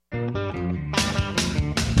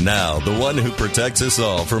Now, the one who protects us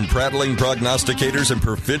all from prattling prognosticators and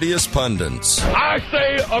perfidious pundits. I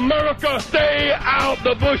say, America, stay out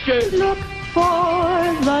the bushes. Look for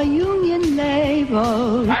the Union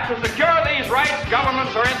label. And to secure these rights,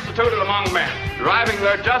 governments are instituted among men, deriving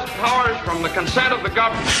their just powers from the consent of the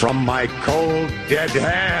government. From my cold, dead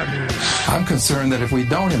hands. I'm concerned that if we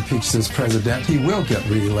don't impeach this president, he will get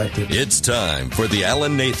reelected. It's time for the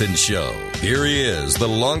Alan Nathan Show. Here he is, the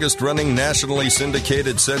longest-running nationally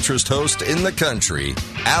syndicated centrist host in the country,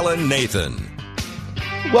 Alan Nathan.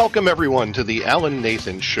 Welcome, everyone, to the Alan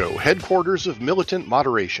Nathan Show, headquarters of militant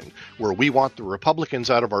moderation, where we want the Republicans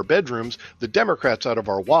out of our bedrooms, the Democrats out of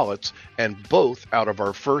our wallets, and both out of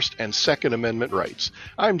our First and Second Amendment rights.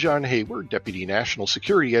 I'm John Hayward, Deputy National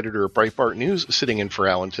Security Editor of Breitbart News, sitting in for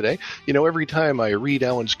Alan today. You know, every time I read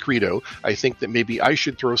Alan's credo, I think that maybe I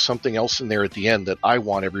should throw something else in there at the end that I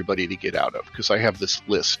want everybody to get out of, because I have this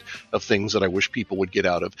list of things that I wish people would get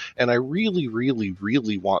out of, and I really, really,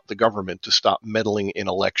 really want the government to stop meddling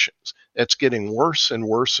in elections. It's getting worse and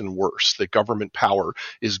worse and worse that government power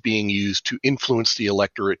is being used to influence the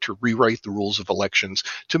electorate, to rewrite the rules of elections,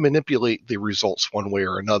 to manipulate the results one way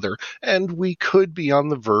or another. And we could be on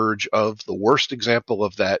the verge of the worst example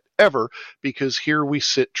of that ever, because here we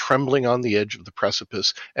sit trembling on the edge of the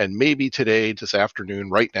precipice, and maybe today, this afternoon,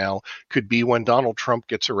 right now, could be when Donald Trump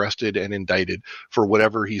gets arrested and indicted for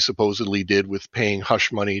whatever he supposedly did with paying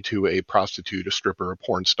hush money to a prostitute, a stripper, a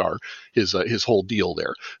porn star, his whole deal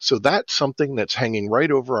there. So that's something that's hanging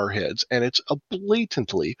right over our heads, and it's a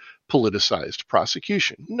blatantly politicized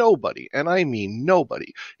prosecution. Nobody, and I mean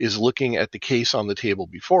nobody, is looking at the case on the table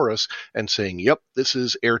before us and saying, yep, this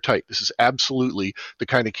is airtight. This is absolutely the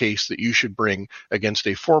kind of case that you should bring against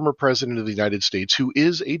a former president of the United States who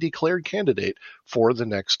is a declared candidate for the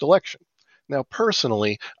next election. Now,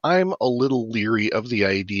 personally, I'm a little leery of the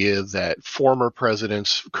idea that former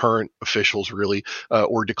presidents, current officials really,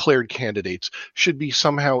 or declared candidates should be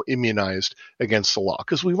somehow immunized against the law,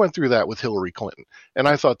 because we went through that with Hillary Clinton, and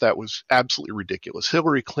I thought that was absolutely ridiculous.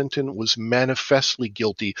 Hillary Clinton was manifestly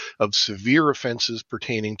guilty of severe offenses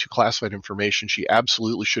pertaining to classified information. She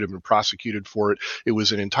absolutely should have been prosecuted for it. It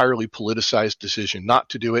was an entirely politicized decision not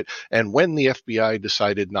to do it, and when the FBI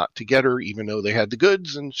decided not to get her, even though they had the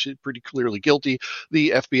goods and she's pretty clearly guilty, the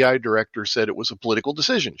FBI director said it was a political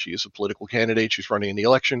decision. She is a political candidate. She's running in the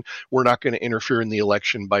election. We're not going to interfere in the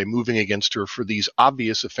election by moving against her for these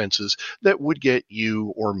obvious offenses that would get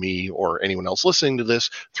you or me or anyone else listening to this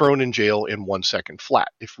thrown in jail in 1 second flat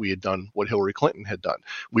if we had done what Hillary Clinton had done.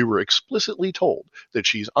 We were explicitly told that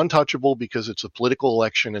she's untouchable because it's a political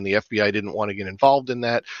election and the FBI didn't want to get involved in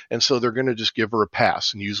that, and so they're going to just give her a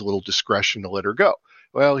pass and use a little discretion to let her go.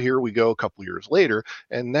 Well, here we go a couple years later,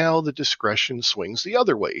 and now the discretion swings the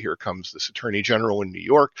other way. Here comes this attorney general in New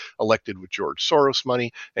York, elected with George Soros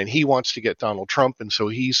money, and he wants to get Donald Trump, and so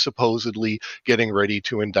he's supposedly getting ready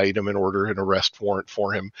to indict him and order an arrest warrant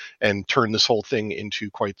for him and turn this whole thing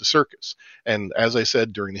into quite the circus. And as I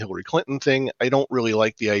said during the Hillary Clinton thing, I don't really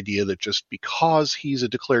like the idea that just because he's a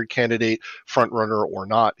declared candidate, frontrunner or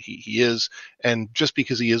not, he is, and just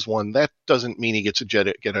because he is one, that doesn't mean he gets a get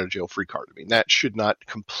out of jail free card. I mean, that should not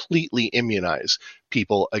completely immunize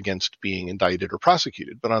people against being indicted or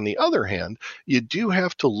prosecuted. But on the other hand, you do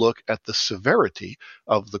have to look at the severity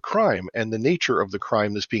of the crime and the nature of the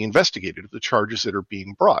crime that's being investigated, of the charges that are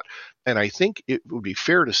being brought. And I think it would be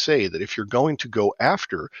fair to say that if you're going to go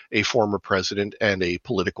after a former president and a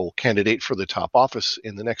political candidate for the top office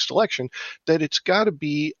in the next election, that it's got to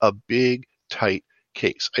be a big, tight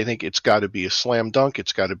case. I think it's got to be a slam dunk.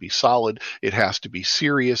 It's got to be solid. It has to be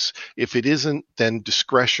serious. If it isn't, then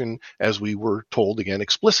discretion, as we were told again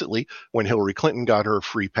explicitly when Hillary Clinton got her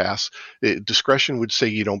free pass, discretion would say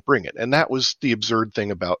you don't bring it. And that was the absurd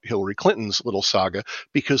thing about Hillary Clinton's little saga,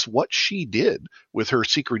 because what she did with her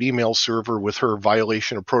secret email server, with her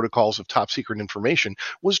violation of protocols of top secret information,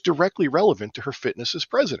 was directly relevant to her fitness as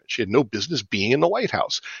president. She had no business being in the White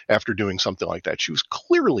House after doing something like that. She was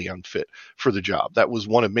clearly unfit for the job. That was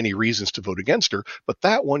one of many reasons to vote against her, but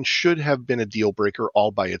that one should have been a deal breaker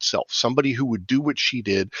all by itself. Somebody who would do what she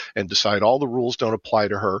did and decide all the rules don't apply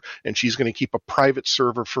to her, and she's going to keep a private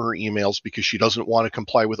server for her emails because she doesn't want to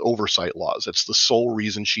comply with oversight laws. That's the sole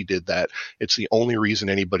reason she did that. It's the only reason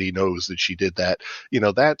anybody knows that she did that. You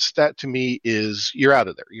know, that to me is, you're out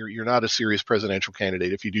of there. You're not a serious presidential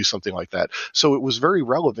candidate if you do something like that. So it was very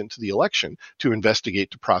relevant to the election to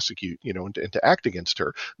investigate, to prosecute, and to act against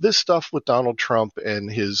her. This stuff with Donald Trump, Trump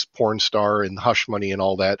and his porn star and hush money and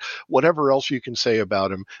all that. Whatever else you can say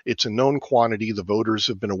about him, it's a known quantity. The voters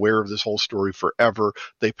have been aware of this whole story forever.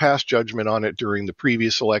 They passed judgment on it during the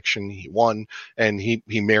previous election. He won, and he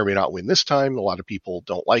may or may not win this time. A lot of people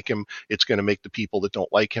don't like him. It's going to make the people that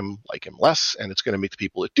don't like him less, and it's going to make the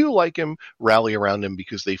people that do like him rally around him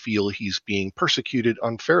because they feel he's being persecuted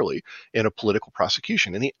unfairly in a political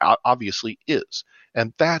prosecution, and he obviously is.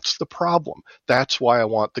 And that's the problem. That's why I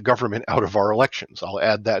want the government out of our elections. I'll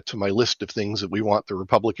add that to my list of things that we want the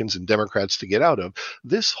Republicans and Democrats to get out of.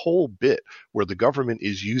 This whole bit where the government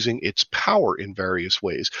is using its power in various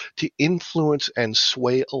ways to influence and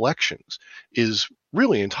sway elections is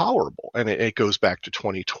really intolerable. And it goes back to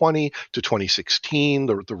 2020, to 2016,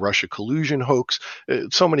 the Russia collusion hoax,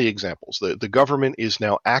 so many examples. The government is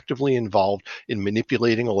now actively involved in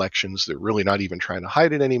manipulating elections. They're really not even trying to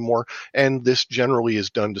hide it anymore. And this generally is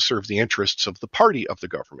done to serve the interests of the party of the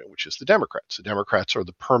government, which is the Democrats. The Democrats are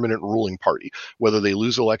the permanent ruling party. Whether they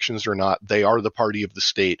lose elections or not, they are the party of the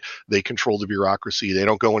state. They control the bureaucracy. They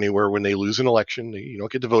don't go anywhere when they lose an election. You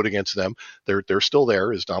don't get to vote against them. They're still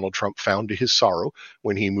there, as Donald Trump found to his sorrow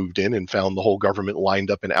when he moved in and found the whole government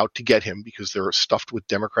lined up and out to get him because they're stuffed with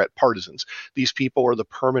Democrat partisans. These people are the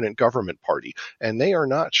permanent government party, and they are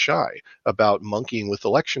not shy about monkeying with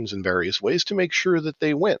elections in various ways to make sure that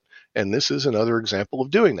they win. And this is another example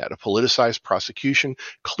of doing that, a politicized prosecution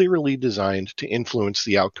clearly designed to influence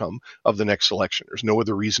the outcome of the next election. There's no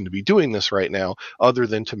other reason to be doing this right now other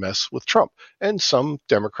than to mess with Trump. And some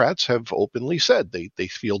Democrats have openly said they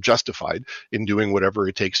feel justified in doing whatever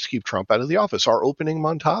it takes to keep Trump out of the office. Our opening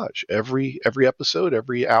montage, every episode,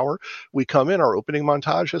 every hour we come in, our opening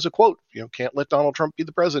montage has a quote, can't let Donald Trump be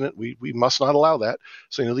the president. We must not allow that.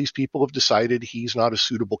 So, these people have decided he's not a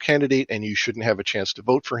suitable candidate and you shouldn't have a chance to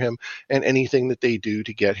vote for him. And anything that they do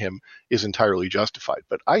to get him is entirely justified.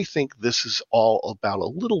 But I think this is all about a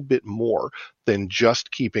little bit more than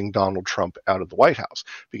just keeping Donald Trump out of the White House,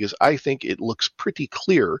 because I think it looks pretty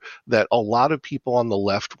clear that a lot of people on the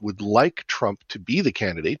left would like Trump to be the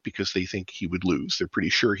candidate because they think he would lose. They're pretty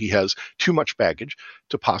sure he has too much baggage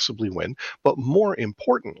to possibly win. But more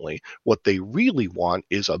importantly, what they really want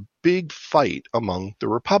is a big fight among the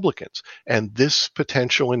Republicans. And this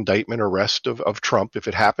potential indictment arrest of Trump, if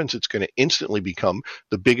it happens, it's going to instantly become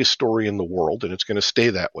the biggest story in the world, and it's going to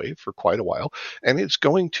stay that way for quite a while. And it's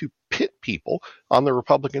going to pit people on the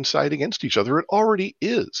Republican side against each other. It already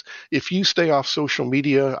is. If you stay off social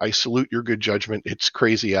media, I salute your good judgment. It's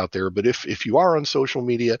crazy out there. But if you are on social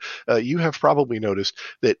media, you have probably noticed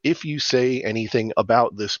that if you say anything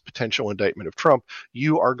about this potential indictment of Trump,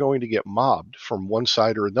 you are going to get mobbed from one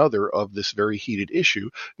side or another of this very heated issue,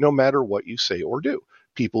 no matter what you say or do.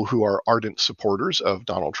 People who are ardent supporters of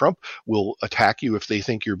Donald Trump will attack you if they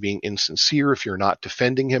think you're being insincere, if you're not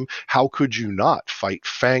defending him. How could you not fight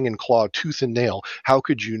fang and claw, tooth and nail? How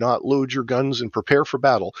could you not load your guns and prepare for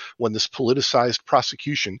battle when this politicized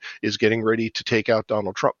prosecution is getting ready to take out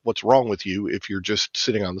Donald Trump? What's wrong with you if you're just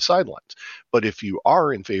sitting on the sidelines? But if you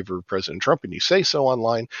are in favor of President Trump and you say so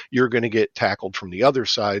online, you're going to get tackled from the other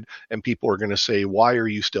side, and people are going to say, why are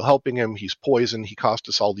you still helping him? He's poison. He cost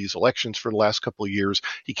us all these elections for the last couple of years.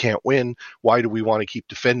 He can't win. Why do we want to keep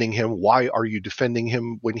defending him? Why are you defending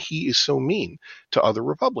him when he is so mean to other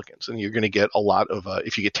Republicans? And you're going to get a lot of,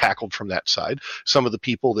 if you get tackled from that side, some of the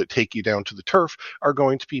people that take you down to the turf are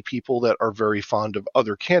going to be people that are very fond of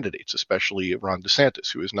other candidates, especially Ron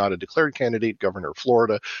DeSantis, who is not a declared candidate, governor of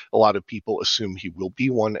Florida. A lot of people assume he will be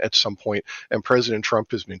one at some point, and President Trump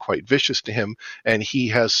has been quite vicious to him, and he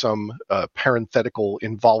has some parenthetical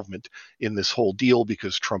involvement in this whole deal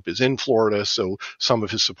because Trump is in Florida, so some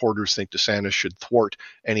of his supporters think DeSantis should thwart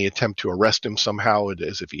any attempt to arrest him somehow,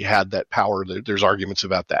 as if he had that power. There's arguments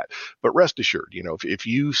about that. But rest assured, if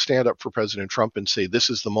you stand up for President Trump and say this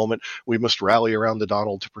is the moment we must rally around the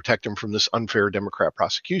Donald to protect him from this unfair Democrat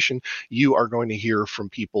prosecution, you are going to hear from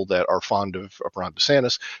people that are fond of Ron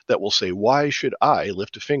DeSantis that will say, why should I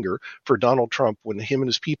lift a finger for Donald Trump when him and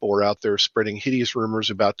his people are out there spreading hideous rumors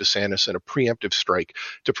about DeSantis and a preemptive strike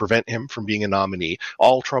to prevent him from being a nominee?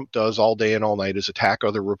 All Trump does all day and all night is attack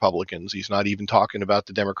other Republicans. He's not even talking about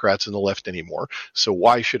the Democrats and the left anymore. So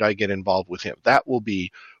why should I get involved with him? That will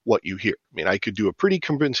be what you hear. I mean, I could do a pretty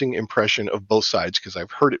convincing impression of both sides because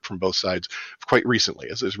I've heard it from both sides quite recently,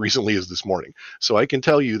 as recently as this morning. So I can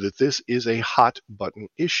tell you that this is a hot button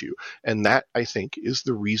issue. And that, I think, is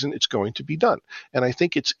the reason it's going to be done. And I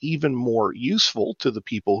think it's even more useful to the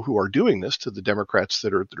people who are doing this, to the Democrats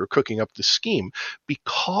that are cooking up the scheme,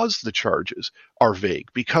 because the charges are vague,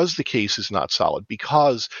 because the case is not solid,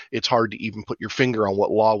 because it's hard to even put your finger on what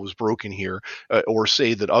law was broken here or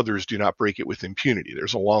say that others do not break it with impunity.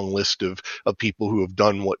 There's a long list of people who have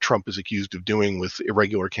done what Trump is accused of doing with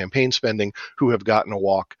irregular campaign spending, who have gotten a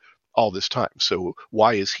walk all this time. So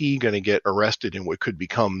why is he going to get arrested in what could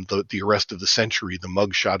become the arrest of the century, the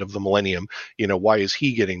mugshot of the millennium? Why is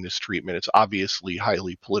he getting this treatment? It's obviously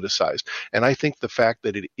highly politicized. And I think the fact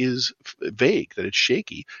that it is vague, that it's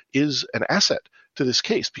shaky, is an asset to this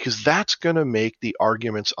case, because that's going to make the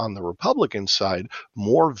arguments on the Republican side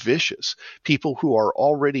more vicious. People who are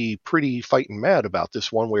already pretty fighting mad about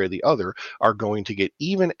this one way or the other are going to get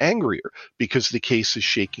even angrier because the case is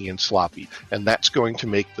shaky and sloppy. And that's going to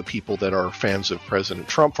make the people that are fans of President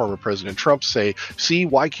Trump, former President Trump, say, see,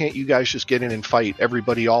 why can't you guys just get in and fight,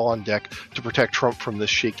 everybody all on deck to protect Trump from this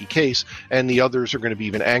shaky case? And the others are going to be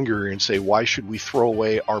even angrier and say, why should we throw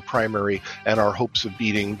away our primary and our hopes of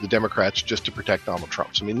beating the Democrats just to protect Donald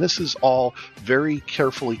Trump? So, I mean, this is all very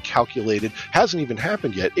carefully calculated. Hasn't even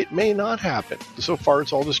happened yet. It may not happen. So far,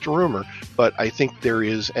 it's all just a rumor, but I think there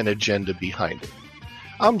is an agenda behind it.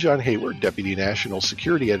 I'm John Hayward, Deputy National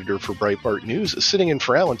Security Editor for Breitbart News, sitting in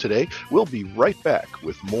for Alan today. We'll be right back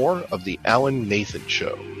with more of the Alan Nathan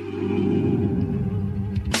Show.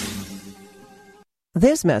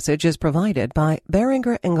 This message is provided by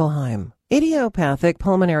Boehringer Ingelheim. Idiopathic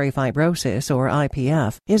pulmonary fibrosis, or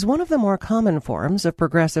IPF, is one of the more common forms of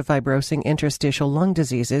progressive fibrosing interstitial lung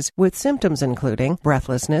diseases, with symptoms including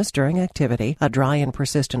breathlessness during activity, a dry and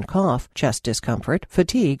persistent cough, chest discomfort,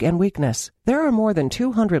 fatigue, and weakness. There are more than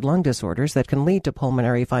 200 lung disorders that can lead to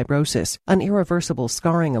pulmonary fibrosis, an irreversible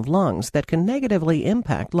scarring of lungs that can negatively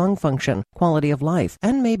impact lung function, quality of life,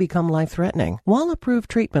 and may become life-threatening. While approved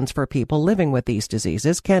treatments for people living with these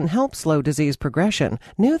diseases can help slow disease progression,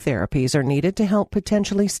 new therapies are needed to help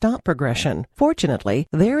potentially stop progression. Fortunately,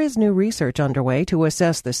 there is new research underway to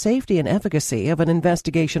assess the safety and efficacy of an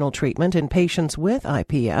investigational treatment in patients with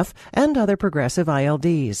IPF and other progressive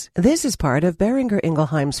ILDs. This is part of Boehringer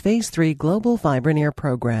Ingelheim's Phase 3 Global Fibroneer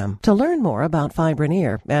program. To learn more about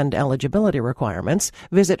Fibroneer and eligibility requirements,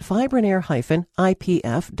 visit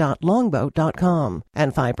fibroneer-ipf.longboat.com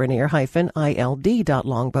and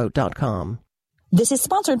fibroneer-ild.longboat.com. This is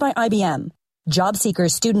sponsored by IBM. Job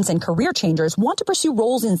seekers, students, and career changers want to pursue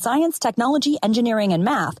roles in science, technology, engineering, and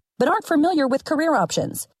math, but aren't familiar with career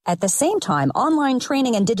options. At the same time, online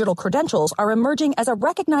training and digital credentials are emerging as a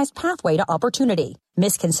recognized pathway to opportunity.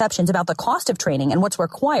 Misconceptions about the cost of training and what's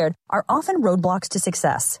required are often roadblocks to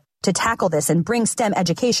success. To tackle this and bring STEM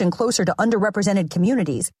education closer to underrepresented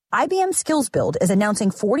communities, IBM Skills Build is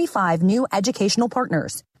announcing 45 new educational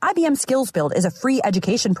partners. IBM Skills Build is a free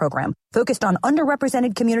education program focused on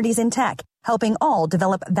underrepresented communities in tech, helping all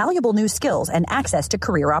develop valuable new skills and access to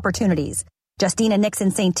career opportunities. Justina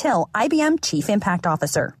Nixon St. Till, IBM Chief Impact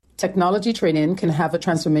Officer. Technology training can have a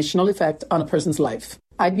transformational effect on a person's life.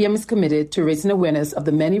 IBM is committed to raising awareness of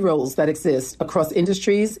the many roles that exist across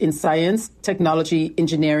industries in science, technology,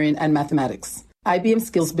 engineering, and mathematics. IBM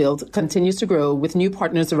Skills Build continues to grow with new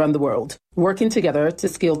partners around the world, working together to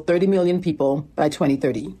skill 30 million people by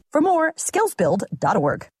 2030. For more,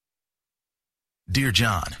 skillsbuild.org. Dear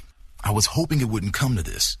John, I was hoping it wouldn't come to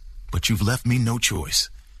this, but you've left me no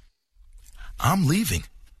choice. I'm leaving.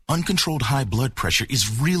 Uncontrolled high blood pressure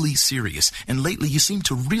is really serious, and lately you seem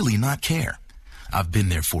to really not care. I've been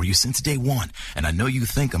there for you since day one, and I know you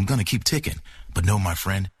think I'm going to keep ticking. But no, my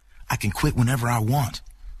friend, I can quit whenever I want.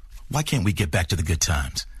 Why can't we get back to the good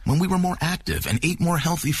times, when we were more active and ate more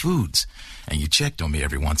healthy foods, and you checked on me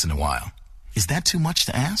every once in a while? Is that too much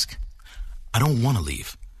to ask? I don't want to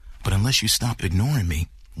leave, but unless you stop ignoring me,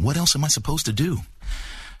 what else am I supposed to do?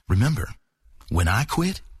 Remember, when I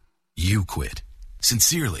quit, you quit.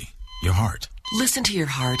 Sincerely, your heart. Listen to your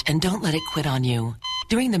heart and don't let it quit on you.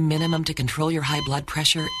 Doing the minimum to control your high blood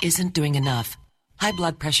pressure isn't doing enough. High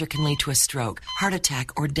blood pressure can lead to a stroke, heart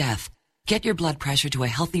attack, or death. Get your blood pressure to a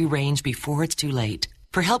healthy range before it's too late.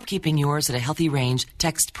 For help keeping yours at a healthy range,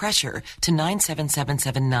 text PRESSURE to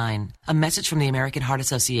 97779. A message from the American Heart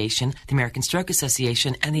Association, the American Stroke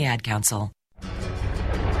Association, and the Ad Council.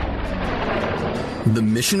 The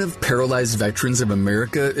mission of Paralyzed Veterans of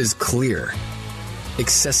America is clear.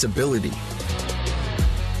 Accessibility.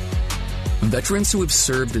 Veterans who have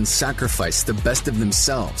served and sacrificed the best of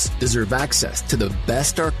themselves deserve access to the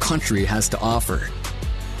best our country has to offer.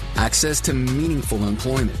 Access to meaningful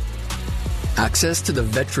employment. Access to the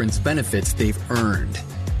veterans' benefits they've earned.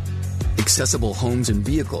 Accessible homes and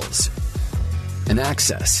vehicles. And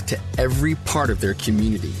access to every part of their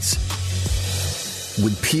communities.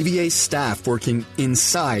 With PVA staff working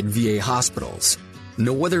inside VA hospitals,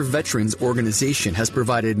 no other veterans organization has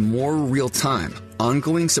provided more real-time,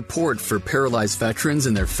 ongoing support for paralyzed veterans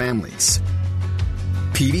and their families.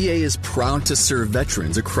 PVA is proud to serve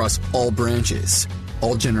veterans across all branches,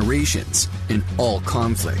 all generations, and all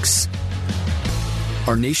conflicts.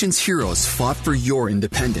 Our nation's heroes fought for your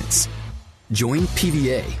independence. Join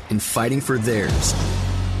PVA in fighting for theirs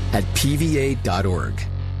at PVA.org.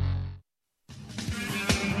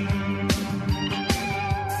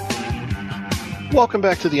 Welcome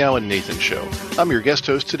back to the Alan Nathan Show. I'm your guest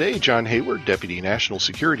host today, John Hayward, Deputy National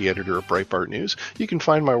Security Editor of Breitbart News. You can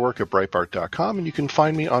find my work at Breitbart.com, and you can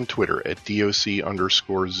find me on Twitter at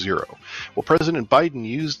DOC_0. Well, President Biden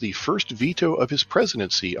used the first veto of his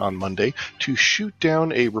presidency on Monday to shoot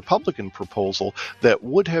down a Republican proposal that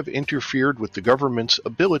would have interfered with the government's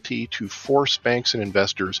ability to force banks and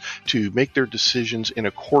investors to make their decisions in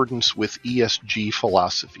accordance with ESG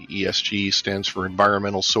philosophy. ESG stands for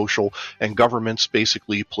environmental, social, and governance,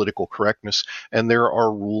 basically political correctness, and there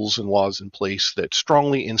are rules and laws in place that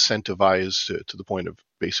strongly incentivize to the point of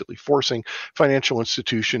basically forcing financial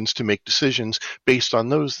institutions to make decisions based on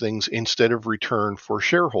those things instead of return for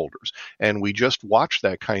shareholders. And we just watched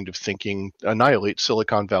that kind of thinking annihilate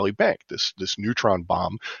Silicon Valley Bank, this neutron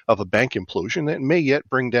bomb of a bank implosion that may yet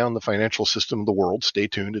bring down the financial system of the world. Stay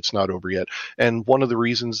tuned, it's not over yet. And one of the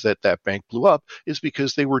reasons that bank blew up is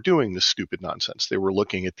because they were doing this stupid nonsense. They were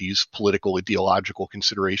looking at these political, ideological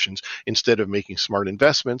considerations instead of making smart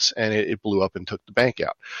investments, and it blew up and took the bank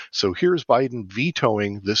out. So here's Biden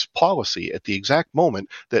vetoing this policy at the exact moment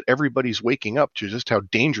that everybody's waking up to just how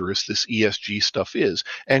dangerous this ESG stuff is,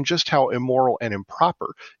 and just how immoral and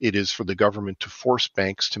improper it is for the government to force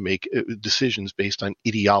banks to make decisions based on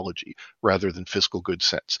ideology rather than fiscal good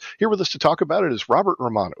sense. Here with us to talk about it is Robert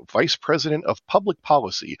Romano, Vice President of Public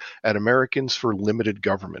Policy at Americans for Limited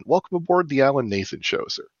Government. Welcome aboard the Alan Nathan Show,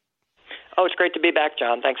 sir. Oh, it's great to be back,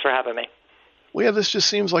 John. Thanks for having me. Well, yeah, this just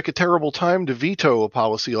seems like a terrible time to veto a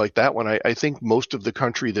policy like that when I think most of the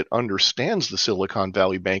country that understands the Silicon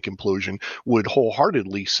Valley Bank implosion would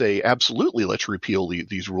wholeheartedly say, absolutely, let's repeal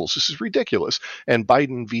these rules. This is ridiculous. And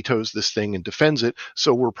Biden vetoes this thing and defends it,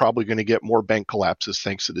 so we're probably going to get more bank collapses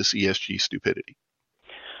thanks to this ESG stupidity.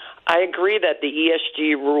 I agree that the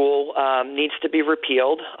ESG rule needs to be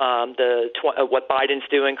repealed. What Biden's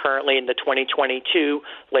doing currently in the 2022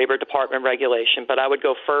 Labor Department regulation, but I would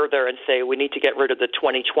go further and say we need to get rid of the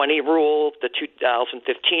 2020 rule, the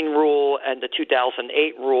 2015 rule, and the 2008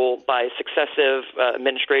 rule by successive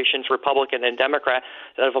administrations, Republican and Democrat,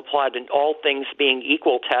 that have applied an all things being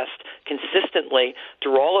equal test consistently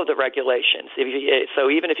through all of the regulations. So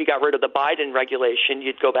even if you got rid of the Biden regulation,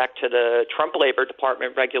 you'd go back to the Trump Labor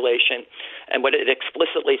Department regulation. And what it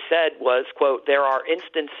explicitly said was, quote, there are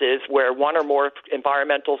instances where one or more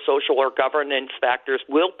environmental, social, or governance factors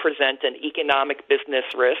will present an economic business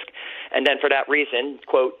risk. And then for that reason,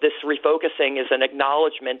 quote, this refocusing is an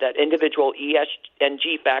acknowledgement that individual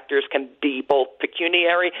ESG factors can be both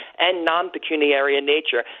pecuniary and non-pecuniary in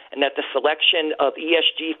nature, and that the selection of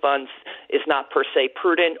ESG funds is not per se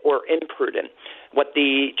prudent or imprudent. What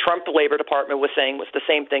the Trump Labor Department was saying was the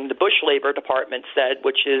same thing the Bush Labor Department said,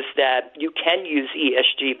 which is that you can use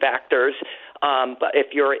ESG factors but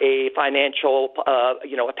if you're a financial,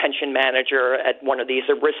 a pension manager at one of these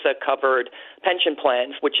ERISA-covered pension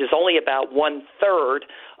plans, which is only about one-third,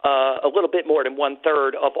 a little bit more than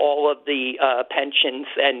one-third of all of the pensions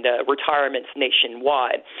and retirements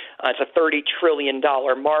nationwide. It's a $30 trillion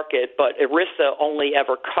market, but ERISA only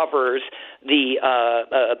ever covers the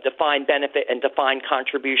defined benefit and defined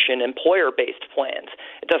contribution employer-based plans.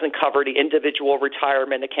 It doesn't cover the individual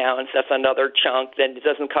retirement accounts. That's another chunk. Then it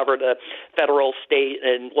doesn't cover the federal, state,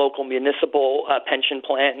 and local municipal pension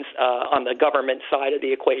plans on the government side of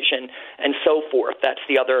the equation, and so forth. That's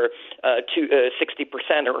the other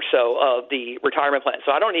 60% or so of the retirement plan.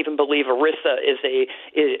 So I don't even believe ERISA is a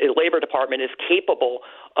Labor Department is capable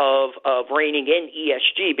of reining in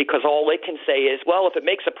ESG, because all it can say is, well, if it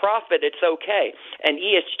makes a profit, it's okay. And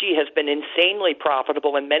ESG has been insanely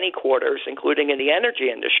profitable in many quarters, including in the energy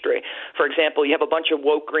industry. For example, you have a bunch of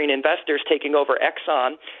woke green investors taking over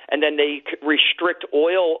Exxon, and then they restrict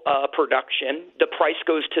oil production. The price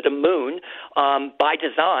goes to the moon by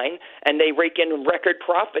design, and they rake in record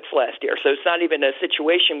profits last year. So it's not even a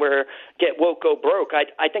situation where get woke, go broke.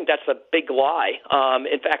 I think that's a big lie.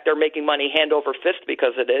 In fact, they're making money hand over fist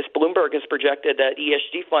because of this. Bloomberg has projected that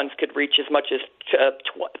ESG funds could reach as much as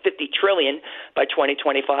 $50 trillion by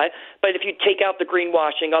 2025. But if you take out the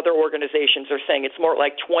greenwashing, other organizations are saying it's more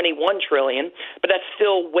like $21 trillion, but that's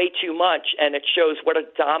still way too much, and it shows what a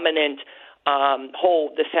dominant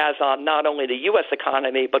hold this has on not only the U.S.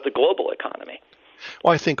 economy, but the global economy.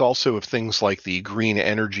 Well, I think also of things like the green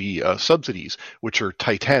energy subsidies, which are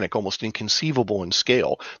titanic, almost inconceivable in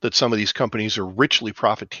scale, that some of these companies are richly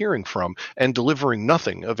profiteering from and delivering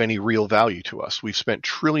nothing of any real value to us. We've spent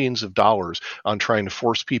trillions of dollars on trying to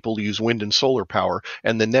force people to use wind and solar power,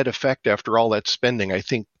 and the net effect after all that spending, I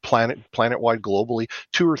think planet-wide globally,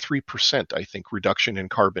 2 or 3%, I think, reduction in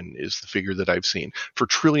carbon is the figure that I've seen for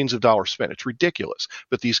trillions of dollars spent. It's ridiculous,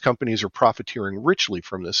 but these companies are profiteering richly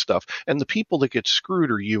from this stuff, and the people that get screwed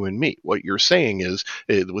are you and me. What you're saying is,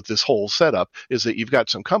 with this whole setup, is that you've got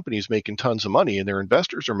some companies making tons of money and their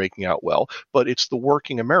investors are making out well, but it's the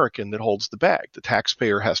working American that holds the bag. The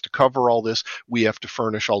taxpayer has to cover all this. We have to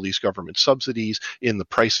furnish all these government subsidies. In the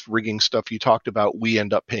price rigging stuff you talked about, we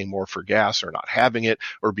end up paying more for gas or not having it,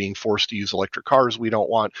 or being forced to use electric cars we don't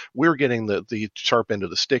want. We're getting the sharp end of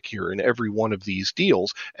the stick here in every one of these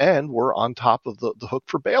deals, and we're on top of the hook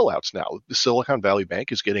for bailouts now. The Silicon Valley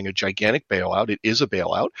Bank is getting a gigantic bailout. It is a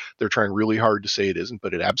bailout. They're trying really hard to say it isn't,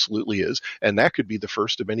 but it absolutely is, and that could be the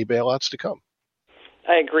first of many bailouts to come.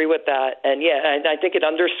 I agree with that. And I think it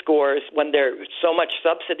underscores when there's so much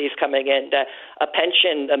subsidies coming in that a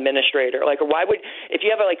pension administrator, if you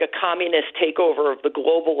have a communist takeover of the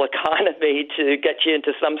global economy to get you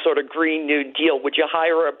into some sort of Green New Deal, would you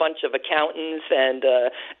hire a bunch of accountants and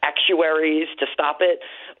actuaries to stop it,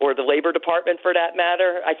 or the Labor Department for that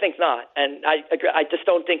matter? I think not. And I just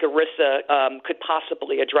don't think ERISA could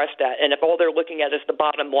possibly address that. And if all they're looking at is the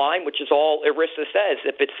bottom line, which is all ERISA says,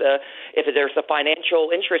 if there's a financial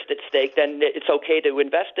interest at stake, then it's okay to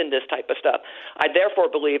invest in this type of stuff. I therefore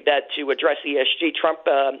believe that to address ESG, Trump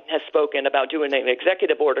has spoken about doing an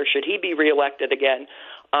executive order should he be reelected again.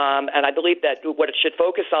 And I believe that what it should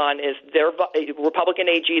focus on is Republican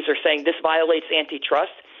AGs are saying this violates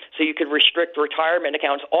antitrust. So you could restrict retirement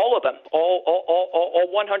accounts, all of them, all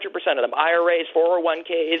 100% of them, IRAs,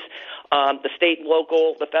 401ks, the state and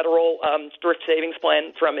local, the federal thrift savings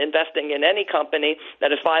plan, from investing in any company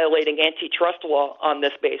that is violating antitrust law on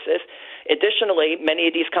this basis. Additionally,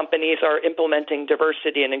 many of these companies are implementing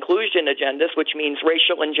diversity and inclusion agendas, which means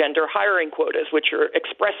racial and gender hiring quotas, which are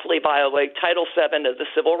expressly violate Title VII of the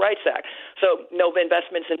Civil Rights Act. So no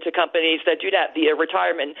investments into companies that do that via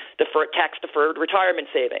tax-deferred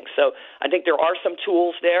retirement savings. So I think there are some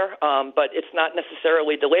tools there, but it's not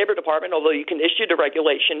necessarily the Labor Department, although you can issue the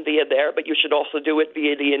regulation via there, but you should also do it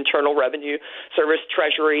via the Internal Revenue Service,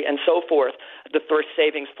 Treasury, and so forth, the thrift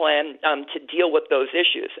savings plan, to deal with those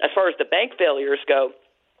issues. As far as the bank failures go,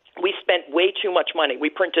 we spent way too much money.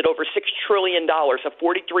 We printed over $6 trillion, a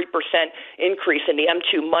 43% increase in the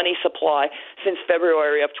M2 money supply since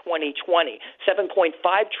February of 2020. $7.5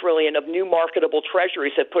 trillion of new marketable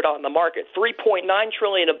treasuries have put on the market. $3.9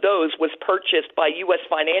 trillion of those was purchased by U.S.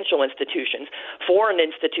 financial institutions. Foreign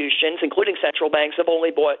institutions, including central banks, have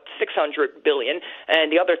only bought $600 billion,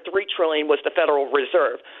 and the other $3 trillion was the Federal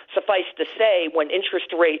Reserve. Suffice to say, when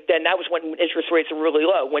interest rates were really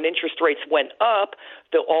low. When interest rates went up,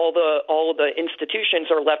 all the institutions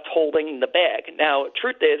are left holding the bag. Now,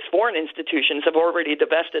 truth is, foreign institutions have already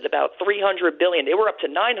divested about $300 billion. They were up to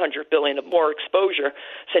 $900 billion of more exposure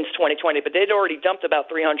since 2020, but they'd already dumped about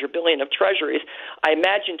 $300 billion of treasuries. I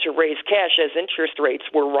imagine to raise cash as interest rates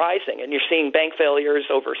were rising, and you're seeing bank failures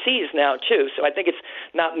overseas now too. So I think it's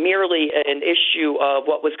not merely an issue of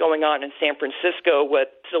what was going on in San Francisco with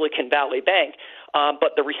Silicon Valley Bank.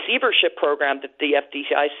 But the receivership program that the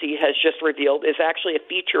FDIC has just revealed is actually a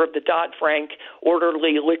feature of the Dodd-Frank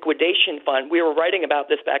Orderly Liquidation Fund. We were writing about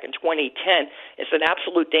this back in 2010. It's an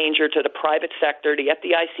absolute danger to the private sector. The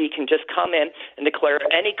FDIC can just come in and declare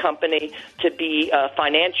any company to be a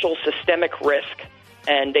financial systemic risk,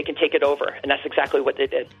 and they can take it over. And that's exactly what they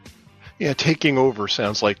did. Yeah, taking over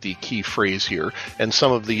sounds like the key phrase here, and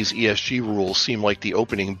some of these ESG rules seem like the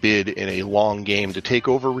opening bid in a long game to take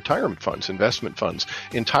over retirement funds, investment funds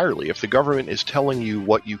entirely. If the government is telling you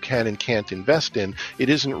what you can and can't invest in, it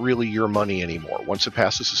isn't really your money anymore. Once it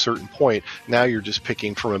passes a certain point, now you're just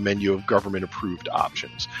picking from a menu of government-approved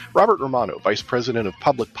options. Robert Romano, Vice President of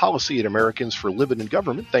Public Policy at Americans for Living in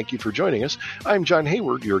Government, thank you for joining us. I'm John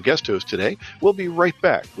Hayward, your guest host today. We'll be right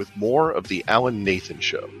back with more of The Alan Nathan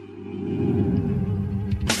Show.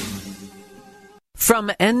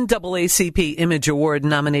 From NAACP Image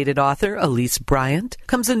Award-nominated author Elise Bryant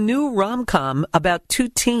comes a new rom-com about two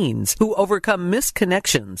teens who overcome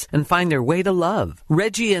misconnections and find their way to love.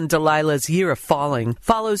 Reggie and Delilah's Year of Falling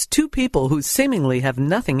follows two people who seemingly have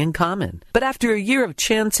nothing in common, but after a year of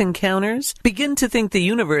chance encounters, begin to think the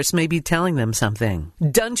universe may be telling them something.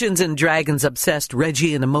 Dungeons and Dragons-obsessed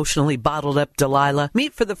Reggie and emotionally bottled-up Delilah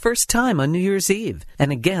meet for the first time on New Year's Eve,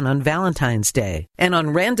 and again on Valentine's Day, and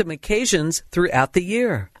on random occasions throughout the the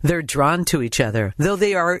year. They're drawn to each other, though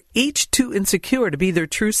they are each too insecure to be their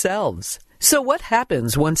true selves. So what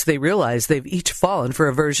happens once they realize they've each fallen for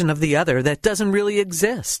a version of the other that doesn't really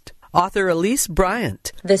exist? Author Elise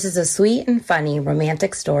Bryant. This is a sweet and funny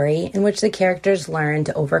romantic story in which the characters learn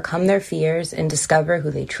to overcome their fears and discover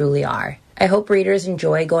who they truly are. I hope readers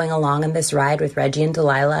enjoy going along on this ride with Reggie and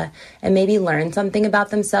Delilah and maybe learn something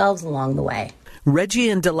about themselves along the way. Reggie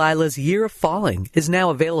and Delilah's Year of Falling is now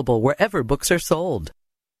available wherever books are sold.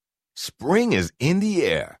 Spring is in the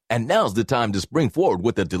air, and now's the time to spring forward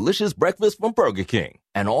with a delicious breakfast from Burger King.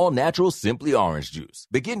 An all-natural Simply Orange Juice.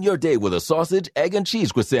 Begin your day with a sausage, egg, and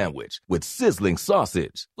cheese sandwich with sizzling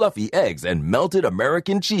sausage, fluffy eggs, and melted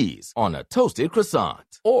American cheese on a toasted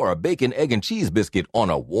croissant. Or a bacon, egg, and cheese biscuit on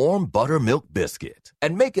a warm buttermilk biscuit.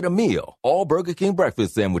 And make it a meal. All Burger King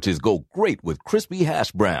breakfast sandwiches go great with crispy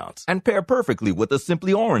hash browns and pair perfectly with a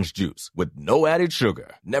Simply Orange Juice with no added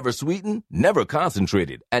sugar. Never sweetened, never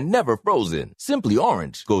concentrated, and never frozen. Simply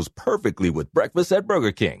Orange goes perfectly with breakfast at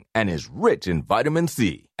Burger King and is rich in vitamin C.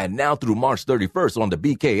 And now through March 31st on the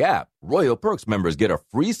BK app, Royal Perks members get a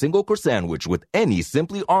free single sandwich with any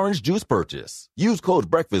Simply Orange Juice purchase. Use code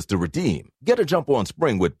BREAKFAST to redeem. Get a jump on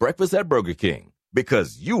spring with breakfast at Burger King.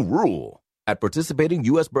 Because you rule. At participating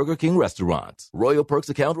U.S. Burger King restaurants. Royal Perks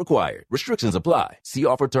account required. Restrictions apply. See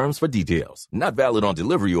offer terms for details. Not valid on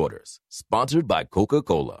delivery orders. Sponsored by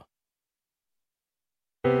Coca-Cola.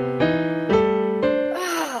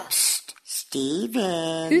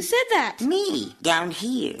 Steven. Who said that? Me, down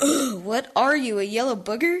here. Ugh, what are you, a yellow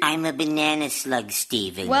booger? I'm a banana slug,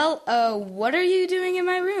 Steven. Well, what are you doing in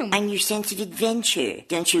my room? I'm your sense of adventure.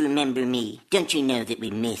 Don't you remember me? Don't you know that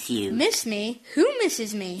we miss you? Miss me? Who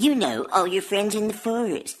misses me? You know, all your friends in the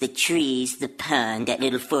forest. The trees, the pond, that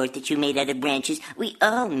little fort that you made out of branches. We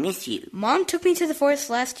all miss you. Mom took me to the forest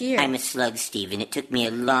last year. I'm a slug, Steven. It took me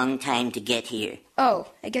a long time to get here. Oh,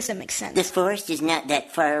 I guess that makes sense. The forest is not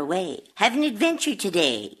that far away. Have an adventure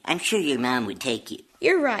today. I'm sure your mom would take you.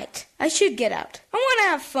 You're right. I should get out. I want to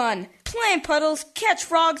have fun. Play in puddles, catch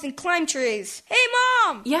frogs, and climb trees. Hey,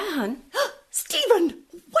 Mom! Yeah, hon? Steven,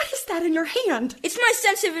 what is that in your hand? It's my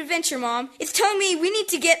sense of adventure, Mom. It's telling me we need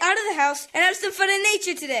to get out of the house and have some fun in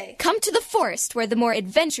nature today. Come to the forest where the more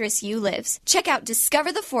adventurous you lives. Check out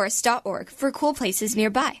discovertheforest.org for cool places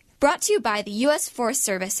nearby. Brought to you by the U.S. Forest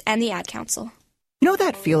Service and the Ad Council. Know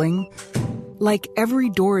that feeling? Like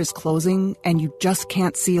every door is closing and you just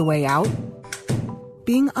can't see a way out?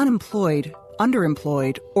 Being unemployed,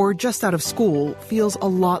 underemployed, or just out of school feels a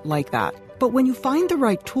lot like that. But when you find the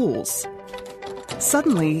right tools,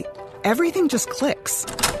 suddenly, everything just clicks.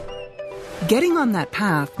 Getting on that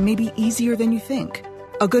path may be easier than you think.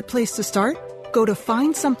 A good place to start? Go to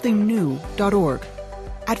findsomethingnew.org.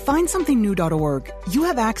 At findsomethingnew.org, you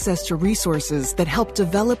have access to resources that help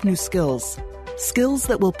develop new skills. Skills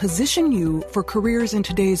that will position you for careers in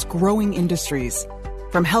today's growing industries.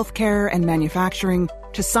 From healthcare and manufacturing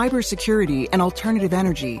to cybersecurity and alternative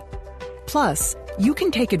energy. Plus, you can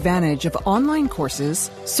take advantage of online courses,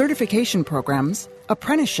 certification programs,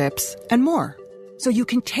 apprenticeships, and more. So you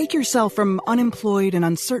can take yourself from unemployed and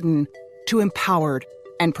uncertain to empowered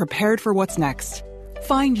and prepared for what's next.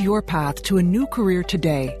 Find your path to a new career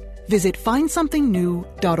today. Visit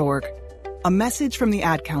findsomethingnew.org. A message from the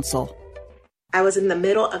Ad Council. I was in the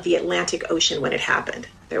middle of the Atlantic Ocean when it happened.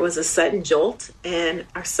 There was a sudden jolt, and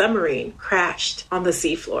our submarine crashed on the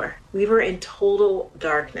seafloor. We were in total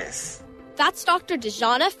darkness. That's Dr.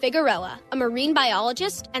 Dejana Figueroa, a marine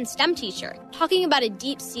biologist and STEM teacher, talking about a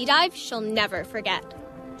deep sea dive she'll never forget.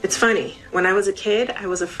 It's funny, when I was a kid, I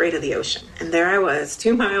was afraid of the ocean, and there I was,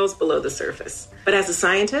 2 miles below the surface. But as a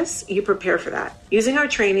scientist, you prepare for that. Using our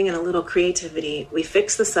training and a little creativity, we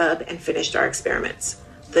fixed the sub and finished our experiments.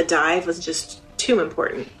 The dive was just too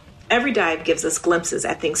important. Every dive gives us glimpses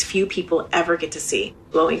at things few people ever get to see.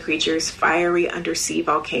 Glowing creatures, fiery undersea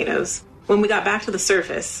volcanoes. When we got back to the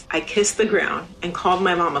surface, I kissed the ground and called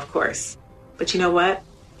my mom, of course. But you know what?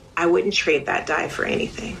 I wouldn't trade that dive for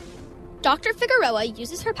anything. Dr. Figueroa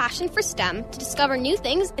uses her passion for STEM to discover new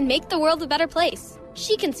things and make the world a better place.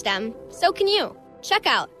 She can STEM, so can you. Check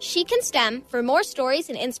out She Can STEM for more stories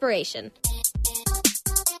and inspiration.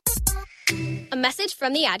 A message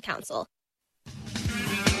from the Ad Council.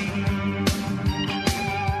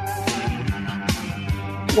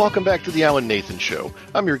 Welcome back to the Alan Nathan Show.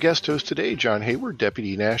 I'm your guest host today, John Hayward,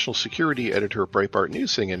 Deputy National Security Editor of Breitbart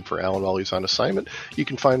News, sitting in for Alan while he's on assignment. You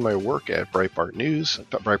can find my work at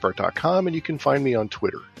Breitbart.com, and you can find me on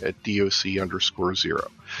Twitter at DOC_0.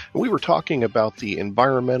 And we were talking about the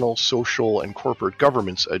Environmental, Social, and Corporate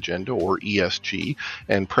Governance Agenda, or ESG,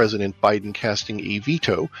 and President Biden casting a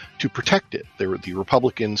veto to protect it. The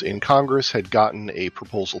Republicans in Congress had gotten a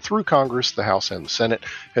proposal through Congress, the House and the Senate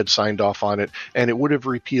had signed off on it, and it would have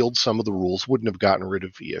repealed some of the rules, wouldn't have gotten rid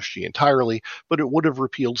of ESG entirely, but it would have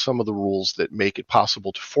repealed some of the rules that make it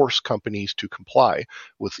possible to force companies to comply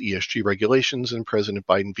with ESG regulations, and President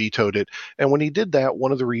Biden vetoed it. And when he did that,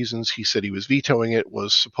 one of the reasons he said he was vetoing it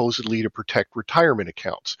was supposedly to protect retirement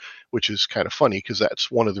accounts, which is kind of funny because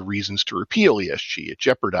that's one of the reasons to repeal ESG. It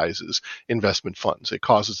jeopardizes investment funds. It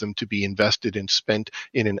causes them to be invested and spent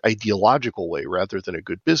in an ideological way rather than a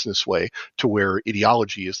good business way, to where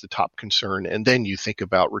ideology is the top concern, and then you think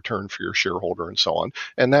about return for your shareholder and so on.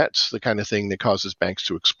 And that's the kind of thing that causes banks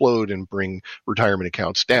to explode and bring retirement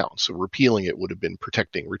accounts down. So repealing it would have been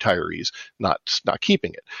protecting retirees, not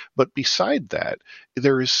keeping it. But beside that,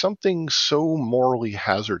 there is something so morally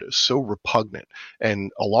hazardous, so repugnant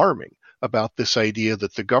and alarming about this idea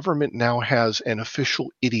that the government now has an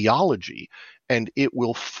official ideology, and it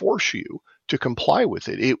will force you to comply with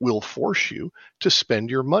it. It will force you to spend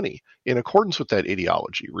your money in accordance with that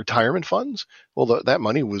ideology. Retirement funds, well, that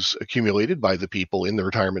money was accumulated by the people in the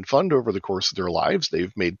retirement fund over the course of their lives.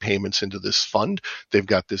 They've made payments into this fund. They've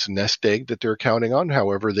got this nest egg that they're counting on.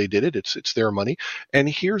 However they did it, it's their money. And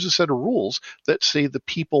here's a set of rules that say the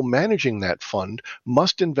people managing that fund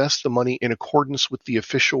must invest the money in accordance with the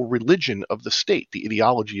official religion of the state, the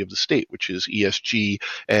ideology of the state, which is ESG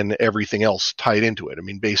and everything else tied into it. I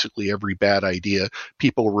mean, basically every bad idea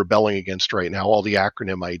people are rebelling against right now, all the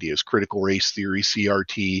acronym ideas, critical race theory,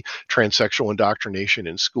 CRT, transsexual indoctrination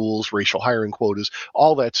in schools, racial hiring quotas,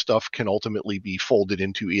 all that stuff can ultimately be folded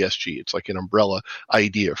into ESG. It's like an umbrella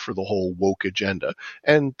idea for the whole woke agenda.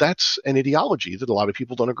 And that's an ideology that a lot of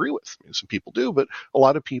people don't agree with. I mean, some people do, but a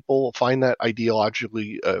lot of people find that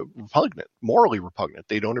ideologically repugnant, morally repugnant.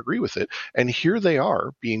 They don't agree with it. And here they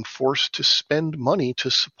are being forced to spend money to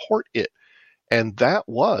support it. And that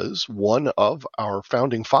was one of our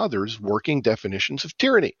founding fathers' working definitions of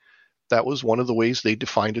tyranny. That was one of the ways they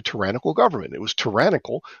defined a tyrannical government. It was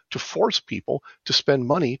tyrannical to force people to spend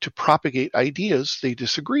money to propagate ideas they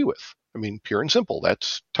disagree with. I mean, pure and simple,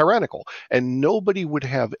 that's tyrannical. And nobody would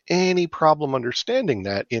have any problem understanding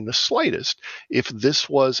that in the slightest if this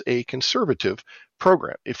was a conservative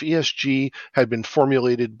program. If ESG had been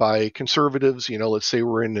formulated by conservatives, let's say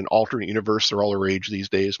we're in an alternate universe, they're all the rage these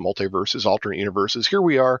days, multiverses, alternate universes. Here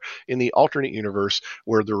we are in the alternate universe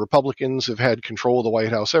where the Republicans have had control of the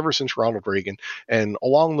White House ever since Ronald Reagan. And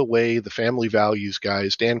along the way, the family values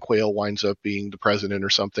guys, Dan Quayle winds up being the president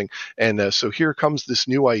or something. And so here comes this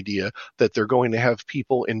new idea that they're going to have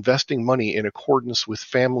people investing money in accordance with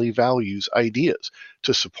family values ideas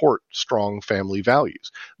to support strong family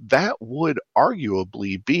values. That would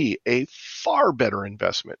arguably be a far better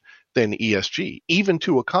investment than ESG, even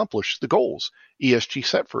to accomplish the goals ESG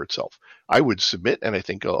set for itself. I would submit, and I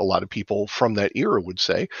think a lot of people from that era would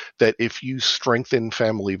say, that if you strengthen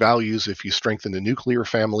family values, if you strengthen the nuclear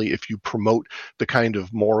family, if you promote the kind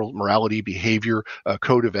of morality, behavior,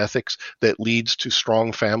 code of ethics that leads to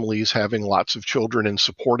strong families having lots of children and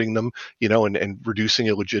supporting them, and reducing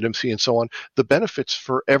illegitimacy and so on, the benefits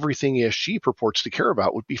for everything ESG purports to care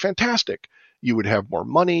about would be fantastic. You would have more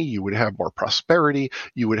money, you would have more prosperity,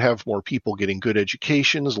 you would have more people getting good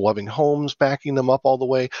educations, loving homes, backing them up all the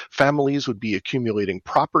way. Families would be accumulating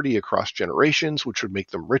property across generations, which would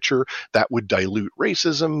make them richer. That would dilute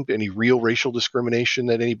racism. Any real racial discrimination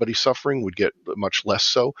that anybody's suffering would get much less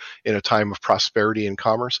so in a time of prosperity and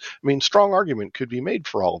commerce. I mean, strong argument could be made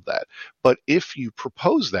for all of that. But if you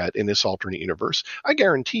propose that in this alternate universe, I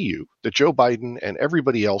guarantee you that Joe Biden and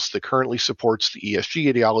everybody else that currently supports the ESG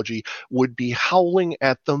ideology would be howling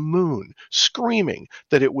at the moon, screaming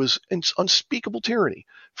that it was unspeakable tyranny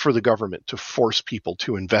for the government to force people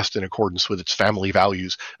to invest in accordance with its family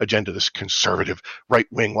values agenda, this conservative right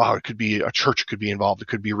wing. Wow, it could be a church could be involved. It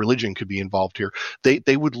could be religion could be involved here.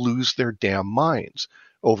 They would lose their damn minds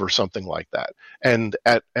over something like that. And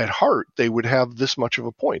at heart, they would have this much of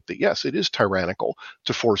a point that, yes, it is tyrannical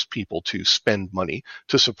to force people to spend money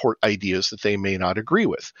to support ideas that they may not agree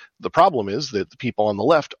with. The problem is that the people on the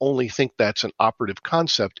left only think that's an operative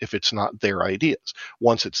concept if it's not their ideas.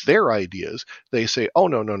 Once it's their ideas, they say, oh,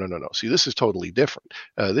 no. See, this is totally different.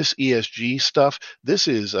 This ESG stuff, this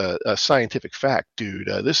is a scientific fact, dude.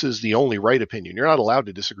 This is the only right opinion. You're not allowed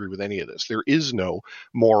to disagree with any of this. There is no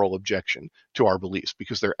moral objection to our beliefs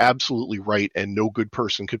because they're absolutely right and no good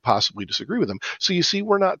person could possibly disagree with them. So you see,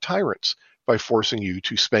 we're not tyrants. by forcing you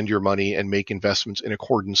to spend your money and make investments in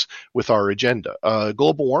accordance with our agenda.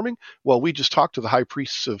 Global warming? Well, we just talked to the high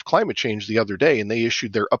priests of climate change the other day, and they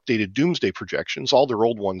issued their updated doomsday projections. All their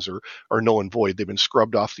old ones are null and void. They've been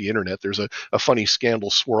scrubbed off the internet. There's a funny scandal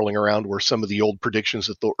swirling around where some of the old predictions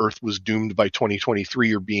that the Earth was doomed by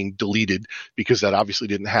 2023 are being deleted because that obviously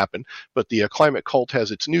didn't happen. But the climate cult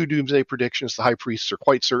has its new doomsday predictions. The high priests are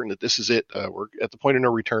quite certain that this is it. We're at the point of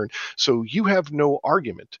no return. So you have no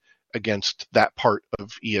argument against that part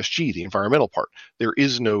of ESG, the environmental part. There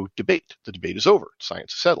is no debate. The debate is over.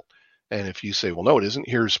 Science is settled. And if you say, well, no, it isn't,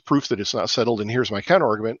 here's proof that it's not settled, and here's my counter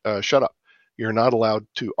argument, shut up. You're not allowed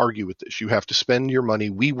to argue with this. You have to spend your money.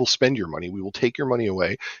 We will spend your money. We will take your money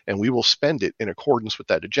away, and we will spend it in accordance with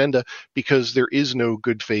that agenda, because there is no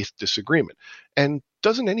good faith disagreement. And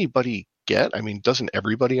doesn't anybody doesn't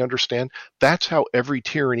everybody understand? That's how every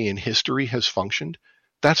tyranny in history has functioned.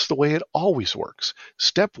 That's the way it always works.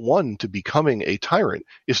 Step one to becoming a tyrant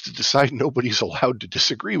is to decide nobody's allowed to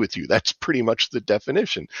disagree with you. That's pretty much the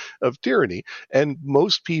definition of tyranny. And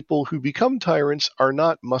most people who become tyrants are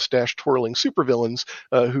not mustache-twirling supervillains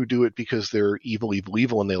who do it because they're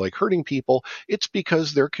evil, and they like hurting people. It's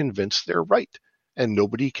because they're convinced they're right. And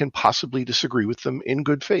nobody can possibly disagree with them in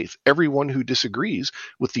good faith. Everyone who disagrees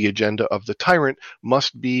with the agenda of the tyrant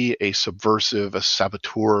must be a subversive, a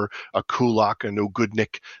saboteur, a kulak, a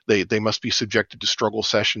no-goodnik. They must be subjected to struggle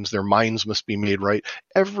sessions. Their minds must be made right.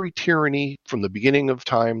 Every tyranny from the beginning of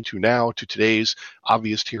time to now to today's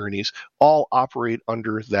obvious tyrannies all operate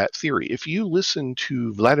under that theory. If you listen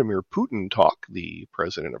to Vladimir Putin talk, the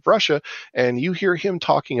president of Russia, and you hear him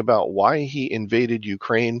talking about why he invaded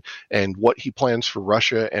Ukraine and what he plans for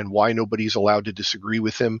Russia and why nobody's allowed to disagree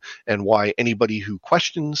with him and why anybody who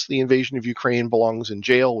questions the invasion of Ukraine belongs in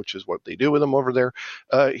jail, which is what they do with him over there,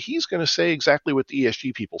 he's going to say exactly what the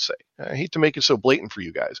ESG people say. I hate to make it so blatant for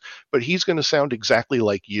you guys, but he's going to sound exactly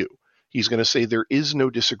like you. He's going to say, there is no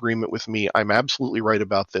disagreement with me. I'm absolutely right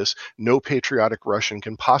about this. No patriotic Russian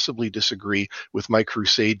can possibly disagree with my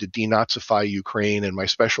crusade to denazify Ukraine and my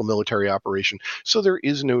special military operation. So there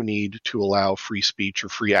is no need to allow free speech or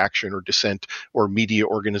free action or dissent or media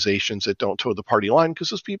organizations that don't toe the party line, because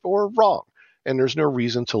those people are wrong. And there's no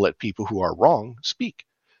reason to let people who are wrong speak.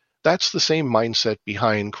 That's the same mindset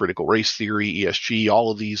behind critical race theory, ESG,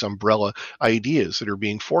 all of these umbrella ideas that are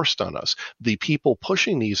being forced on us. The people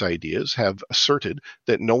pushing these ideas have asserted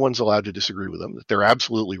that no one's allowed to disagree with them, that they're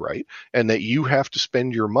absolutely right, and that you have to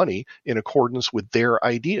spend your money in accordance with their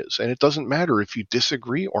ideas. And it doesn't matter if you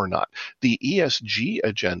disagree or not. The ESG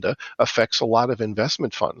agenda affects a lot of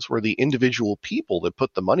investment funds where the individual people that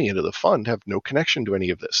put the money into the fund have no connection to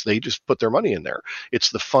any of this. They just put their money in there.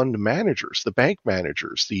 It's the fund managers, the bank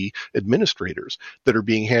managers, the administrators that are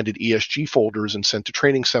being handed ESG folders and sent to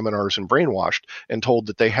training seminars and brainwashed and told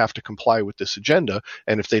that they have to comply with this agenda.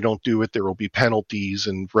 And if they don't do it, there will be penalties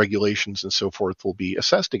and regulations and so forth will be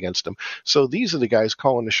assessed against them. So these are the guys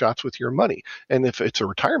calling the shots with your money. And if it's a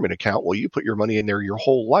retirement account, well, you put your money in there your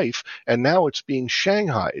whole life, and now it's being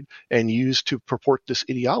shanghaied and used to purport this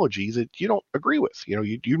ideology that you don't agree with.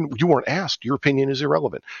 You weren't asked. Your opinion is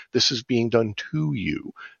irrelevant. This is being done to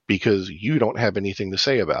you because you don't have anything to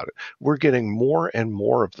say about it. We're getting more and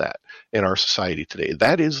more of that in our society today.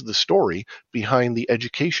 That is the story behind the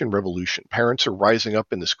education revolution. Parents are rising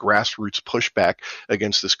up in this grassroots pushback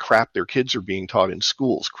against this crap their kids are being taught in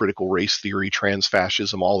schools, critical race theory, trans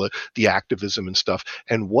fascism, all the activism and stuff.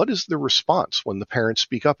 And what is the response when the parents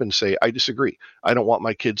speak up and say, I disagree. I don't want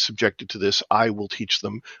my kids subjected to this. I will teach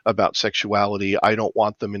them about sexuality. I don't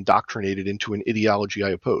want them indoctrinated into an ideology I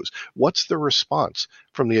oppose. What's the response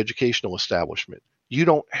from the educational establishment? You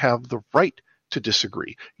don't have the right to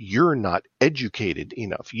disagree. You're not educated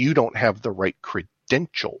enough. You don't have the right credentials.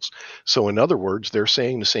 So in other words, they're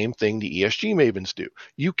saying the same thing the ESG mavens do.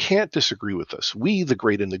 You can't disagree with us. We, the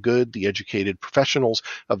great and the good, the educated professionals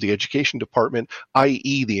of the education department,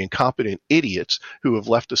 i.e. the incompetent idiots who have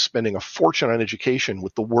left us spending a fortune on education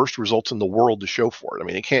with the worst results in the world to show for it. I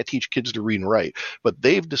mean, they can't teach kids to read and write, but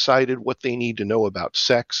they've decided what they need to know about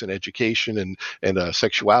sex and education and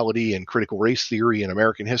sexuality and critical race theory and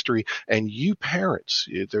American history. And you parents,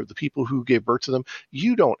 they're the people who gave birth to them,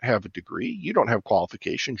 you don't have a degree, you don't have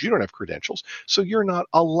qualifications, you don't have credentials, so you're not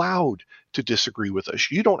allowed to disagree with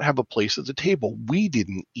us. You don't have a place at the table. We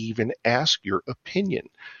didn't even ask your opinion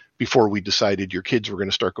before we decided your kids were going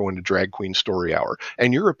to start going to drag queen story hour,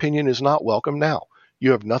 and your opinion is not welcome now.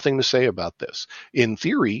 You have nothing to say about this. In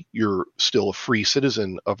theory, you're still a free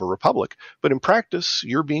citizen of a republic, but in practice,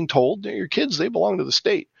 you're being told that your kids, they belong to the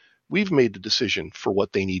state. We've made the decision for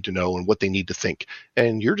what they need to know and what they need to think,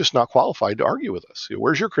 and you're just not qualified to argue with us.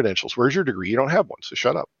 Where's your credentials? Where's your degree? You don't have one, so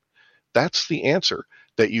shut up. That's the answer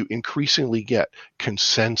that you increasingly get.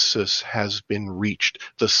 Consensus has been reached.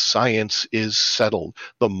 The science is settled.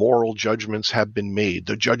 The moral judgments have been made.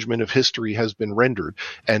 The judgment of history has been rendered.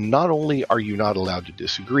 And not only are you not allowed to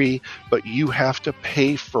disagree, but you have to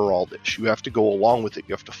pay for all this. You have to go along with it.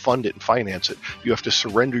 You have to fund it and finance it. You have to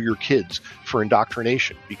surrender your kids for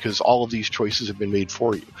indoctrination because all of these choices have been made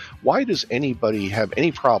for you. Why does anybody have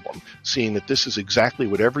any problem seeing that this is exactly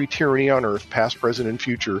what every tyranny on earth, past, present, and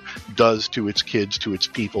future, does to its kids, to its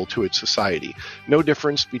people, to its society? No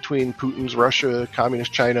difference between Putin's Russia,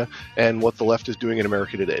 communist China, and what the left is doing in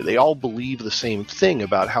America today. They all believe the same thing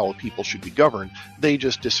about how people should be governed. They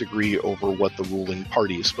just disagree over what the ruling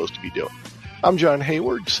party is supposed to be doing. I'm John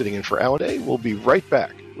Hayward, sitting in for Alan Day. We'll be right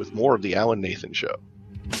back with more of the Alan Nathan Show.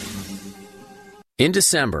 In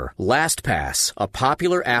December, LastPass, a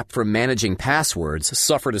popular app for managing passwords,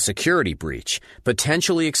 suffered a security breach,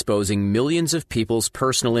 potentially exposing millions of people's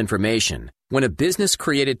personal information. When a business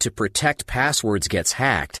created to protect passwords gets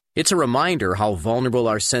hacked, it's a reminder how vulnerable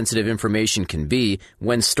our sensitive information can be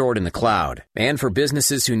when stored in the cloud. And for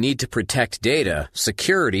businesses who need to protect data,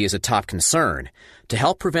 security is a top concern. To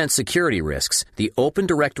help prevent security risks, the open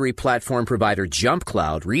directory platform provider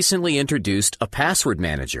JumpCloud recently introduced a password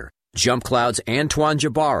manager. JumpCloud's Antoine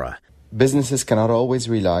Jabara. Businesses cannot always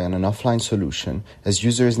rely on an offline solution, as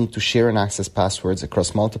users need to share and access passwords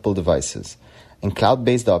across multiple devices, and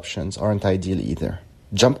cloud-based options aren't ideal either.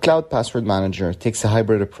 JumpCloud Password Manager takes a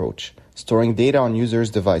hybrid approach, storing data on users'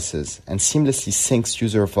 devices and seamlessly syncs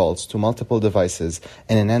user vaults to multiple devices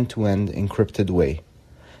in an end-to-end encrypted way.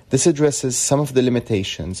 This addresses some of the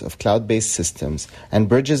limitations of cloud-based systems and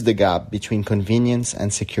bridges the gap between convenience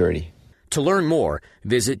and security. To learn more,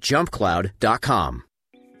 visit jumpcloud.com.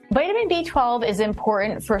 Vitamin B12 is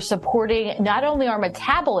important for supporting not only our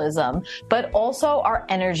metabolism, but also our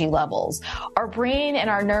energy levels. Our brain and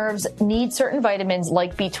our nerves need certain vitamins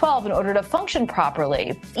like B12 in order to function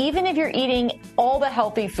properly. Even if you're eating all the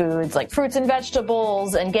healthy foods like fruits and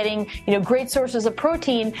vegetables and getting, great sources of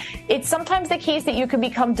protein, it's sometimes the case that you can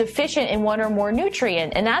become deficient in one or more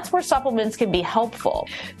nutrient, and that's where supplements can be helpful.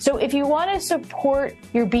 So if you want to support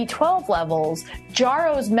your B12 levels,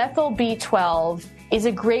 Jarrow's Methyl B12 is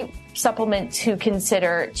a great supplement to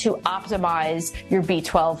consider to optimize your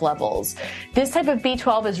B12 levels. This type of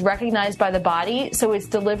B12 is recognized by the body, so it's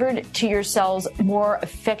delivered to your cells more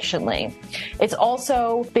efficiently. It's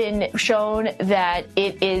also been shown that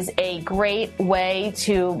it is a great way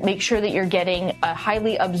to make sure that you're getting a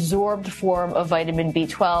highly absorbed form of vitamin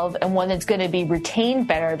B12 and one that's going to be retained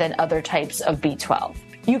better than other types of B12.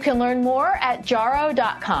 You can learn more at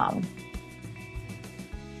jarrow.com.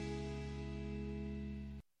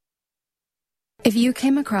 If you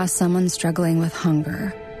came across someone struggling with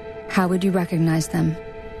hunger, how would you recognize them?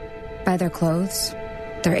 By their clothes,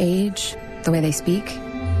 their age, the way they speak?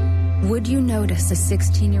 Would you notice a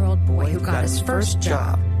 16-year-old boy who got his first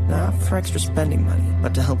job, not for extra spending money,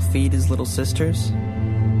 but to help feed his little sisters?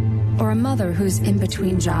 Or a mother who's in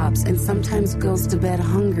between jobs and sometimes goes to bed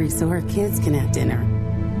hungry so her kids can have dinner?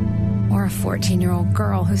 Or a 14-year-old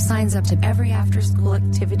girl who signs up to every after-school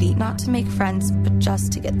activity, not to make friends, but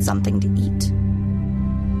just to get something to eat?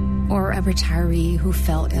 Or a retiree who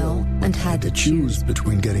fell ill and had to choose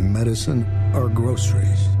between getting medicine or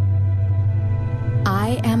groceries.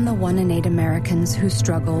 I am the 1 in 8 Americans who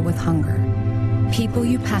struggle with hunger. People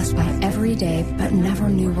you pass by every day but never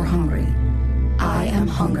knew were hungry. I am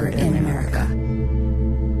hunger in America.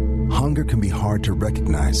 Hunger can be hard to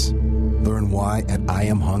recognize. Learn why at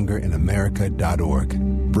IamHungerInAmerica.org.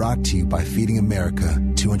 Brought to you by Feeding America,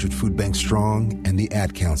 200 Food Banks Strong, and the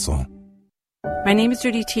Ad Council. My name is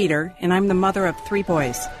Judy Teeter, and I'm the mother of 3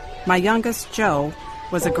 boys. My youngest, Joe,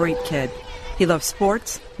 was a great kid. He loved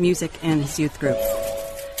sports, music, and his youth group.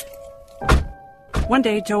 One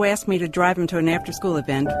day, Joe asked me to drive him to an after-school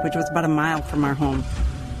event, which was about a mile from our home.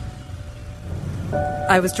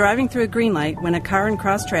 I was driving through a green light when a car in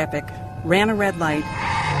cross traffic ran a red light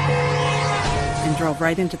and drove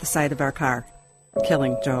right into the side of our car,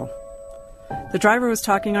 killing Joe. The driver was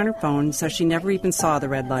talking on her phone, so she never even saw the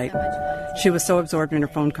red light. She was so absorbed in her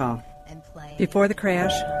phone call. Before the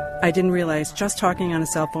crash, I didn't realize just talking on a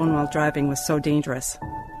cell phone while driving was so dangerous.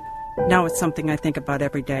 Now it's something I think about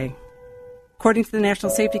every day. According to the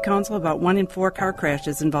National Safety Council, about 1 in 4 car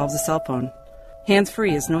crashes involves a cell phone.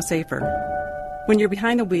 Hands-free is no safer. When you're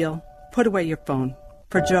behind the wheel, put away your phone.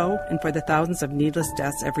 For Joe and for the thousands of needless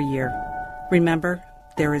deaths every year. Remember,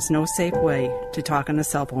 there is no safe way to talk on a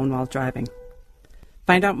cell phone while driving.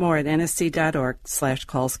 Find out more at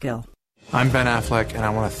nsc.org/callskill. I'm Ben Affleck, and I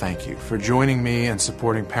want to thank you for joining me and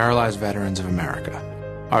supporting Paralyzed Veterans of America.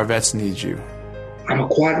 Our vets need you. I'm a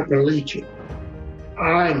quadriplegic.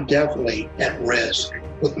 I'm definitely at risk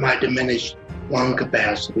with my diminished lung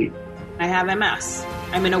capacity. I have MS.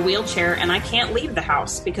 I'm in a wheelchair and I can't leave the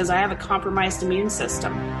house because I have a compromised immune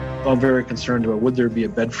system. I'm very concerned about would there be a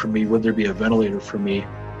bed for me? Would there be a ventilator for me?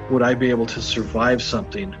 Would I be able to survive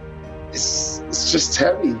something? It's just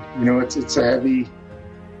heavy. You know, it's a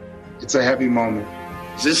heavy moment.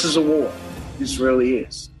 This is a war. This really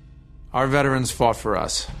is. Our veterans fought for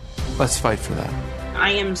us. Let's fight for them.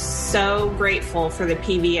 I am so grateful for the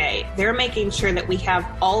PVA. They're making sure that we have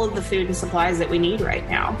all of the food and supplies that we need right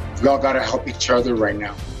now. We all got to help each other right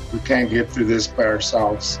now. We can't get through this by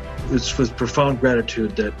ourselves. It's with profound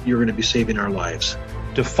gratitude that you're going to be saving our lives.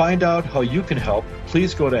 To find out how you can help,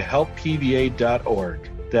 please go to helppva.org.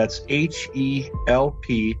 That's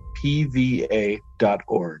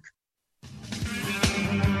HELPPVA.org.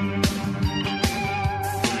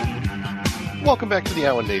 Welcome back to the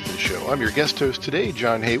Alan Nathan Show. I'm your guest host today,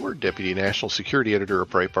 John Hayward, Deputy National Security Editor at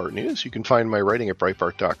Breitbart News. You can find my writing at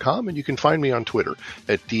Breitbart.com, and you can find me on Twitter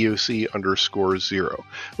at DOC_0. Well,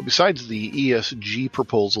 besides the ESG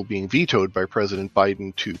proposal being vetoed by President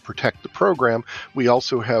Biden to protect the program, we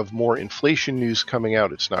also have more inflation news coming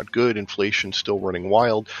out. It's not good. Inflation's still running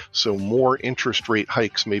wild, so more interest rate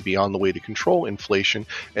hikes may be on the way to control inflation.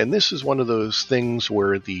 And this is one of those things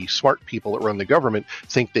where the smart people that run the government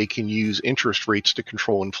think they can use interest rates to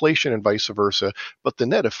control inflation and vice versa, but the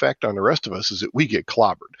net effect on the rest of us is that we get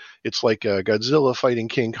clobbered. It's like Godzilla fighting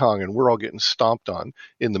King Kong, and we're all getting stomped on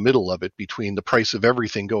in the middle of it between the price of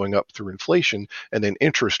everything going up through inflation and then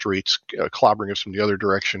interest rates clobbering us from the other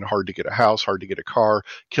direction. Hard to get a house, hard to get a car,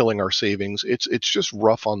 killing our savings. It's just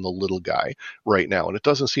rough on the little guy right now, and it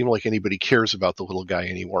doesn't seem like anybody cares about the little guy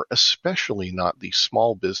anymore, especially not the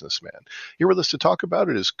small businessman. Here with us to talk about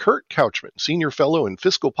it is Kurt Couchman, Senior Fellow in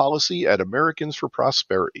Fiscal Policy at Americans for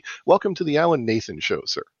Prosperity. Welcome to the Alan Nathan Show,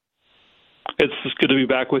 sir. It's just good to be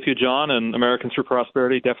back with you, John, and Americans for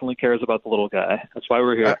Prosperity definitely cares about the little guy. That's why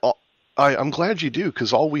we're here. I'm glad you do,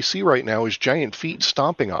 because all we see right now is giant feet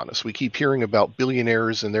stomping on us. We keep hearing about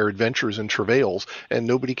billionaires and their adventures and travails, and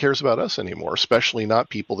nobody cares about us anymore, especially not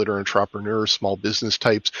people that are entrepreneurs, small business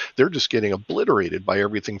types. They're just getting obliterated by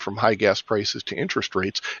everything from high gas prices to interest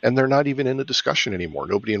rates, and they're not even in the discussion anymore.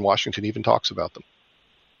 Nobody in Washington even talks about them.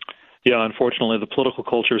 Yeah, unfortunately, the political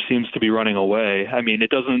culture seems to be running away. I mean, it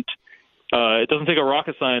doesn't take a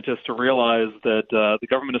rocket scientist to realize that the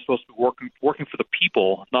government is supposed to be working for the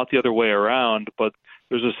people, not the other way around. But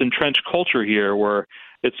there's this entrenched culture here where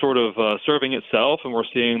it's sort of serving itself, and we're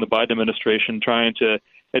seeing the Biden administration trying to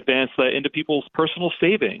advance that into people's personal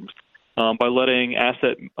savings by letting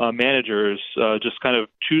asset managers just kind of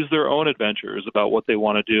choose their own adventures about what they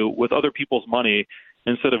want to do with other people's money,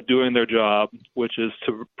 instead of doing their job, which is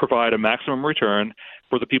to provide a maximum return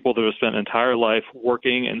for the people that have spent an entire life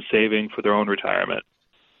working and saving for their own retirement.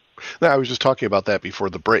 Now, I was just talking about that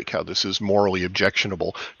before the break, how this is morally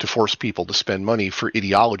objectionable to force people to spend money for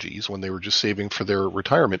ideologies when they were just saving for their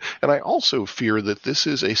retirement. And I also fear that this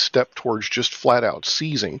is a step towards just flat out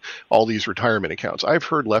seizing all these retirement accounts. I've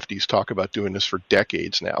heard lefties talk about doing this for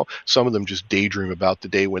decades now. Some of them just daydream about the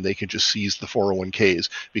day when they can just seize the 401ks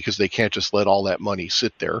because they can't just let all that money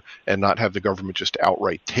sit there and not have the government just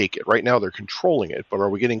outright take it. Right now they're controlling it, but are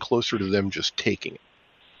we getting closer to them just taking it?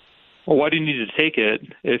 Well, why do you need to take it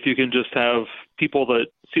if you can just have people that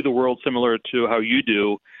see the world similar to how you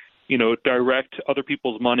do, direct other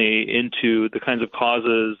people's money into the kinds of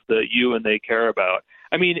causes that you and they care about?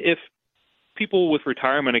 I mean, if people with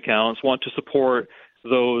retirement accounts want to support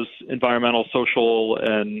those environmental, social,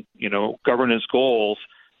 and, governance goals,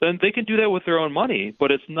 then they can do that with their own money. But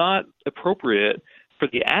it's not appropriate for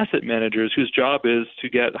the asset managers whose job is to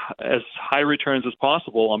get as high returns as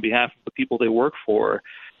possible on behalf of the people they work for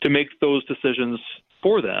to make those decisions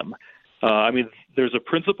for them. There's a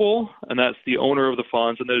principal, and that's the owner of the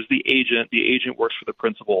funds, and there's the agent. The agent works for the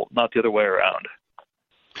principal, not the other way around.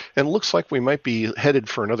 And it looks like we might be headed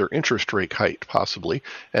for another interest rate hike, possibly,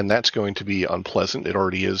 and that's going to be unpleasant. It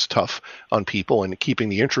already is tough on people, and keeping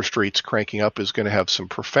the interest rates cranking up is going to have some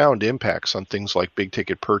profound impacts on things like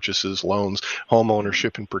big-ticket purchases, loans, home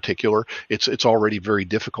ownership in particular. It's already very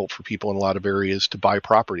difficult for people in a lot of areas to buy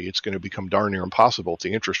property. It's going to become darn near impossible if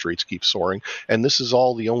the interest rates keep soaring, and this is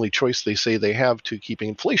all the only choice they say they have to keeping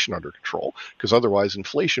inflation under control, because otherwise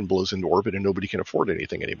inflation blows into orbit and nobody can afford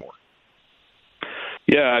anything anymore.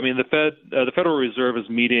 Yeah, the Federal Reserve is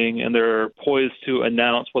meeting, and they're poised to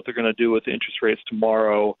announce what they're going to do with the interest rates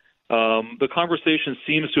tomorrow. The conversation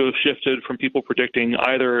seems to have shifted from people predicting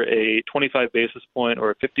either a 25 basis point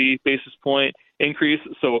or a 50 basis point increase,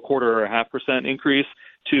 so a 0.25% or a 0.5% increase,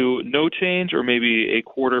 to no change or maybe a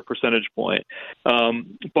 0.25 percentage point.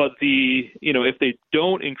 But if they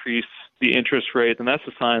don't increase the interest rate, then that's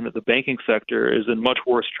a sign that the banking sector is in much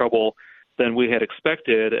worse trouble than we had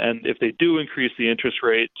expected. And if they do increase the interest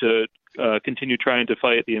rate to continue trying to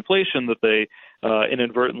fight the inflation that they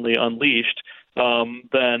inadvertently unleashed,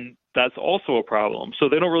 then that's also a problem. So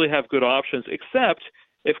they don't really have good options, except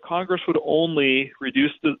if Congress would only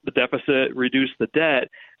reduce the deficit, reduce the debt,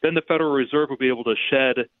 then the Federal Reserve would be able to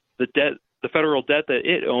shed the federal debt that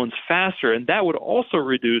it owns faster, and that would also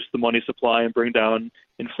reduce the money supply and bring down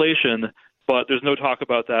inflation. But there's no talk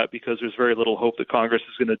about that because there's very little hope that Congress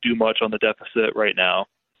is going to do much on the deficit right now.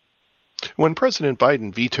 When President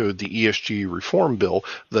Biden vetoed the ESG reform bill,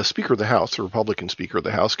 the Speaker of the House, the Republican Speaker of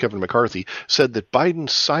the House, Kevin McCarthy, said that Biden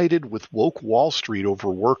sided with woke Wall Street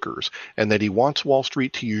over workers and that he wants Wall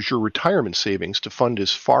Street to use your retirement savings to fund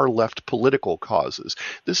his far-left political causes.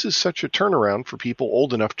 This is such a turnaround for people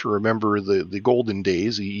old enough to remember the golden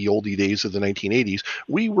days, the oldie days of the 1980s.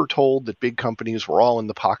 We were told that big companies were all in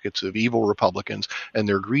the pockets of evil Republicans and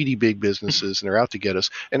they're greedy big businesses and they're out to get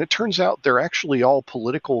us. And it turns out they're actually all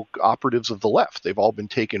political operatives of the left. They've all been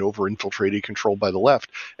taken over, infiltrated, controlled by the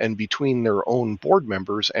left. And between their own board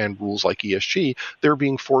members and rules like ESG, they're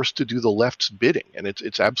being forced to do the left's bidding. And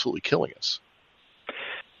it's absolutely killing us.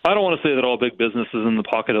 I don't want to say that all big business is in the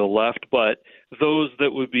pocket of the left, but those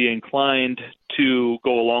that would be inclined to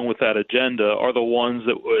go along with that agenda are the ones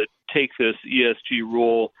that would take this ESG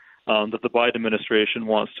rule that the Biden administration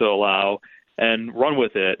wants to allow and run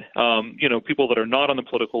with it. People that are not on the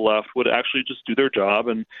political left would actually just do their job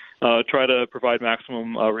and try to provide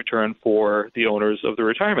maximum return for the owners of the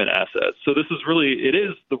retirement assets. So this is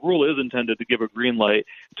the rule is intended to give a green light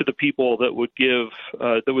to the people that would do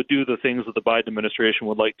the things that the Biden administration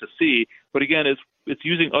would like to see. But again, it's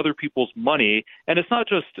using other people's money, and it's not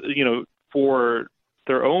just for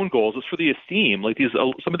their own goals. It's for the esteem. Like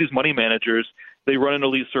some of these money managers, they run in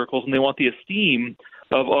elite circles and they want the esteem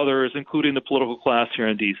of others, including the political class here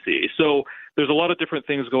in D.C. So there's a lot of different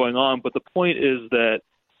things going on, but the point is that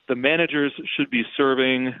the managers should be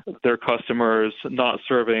serving their customers, not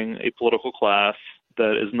serving a political class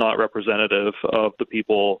that is not representative of the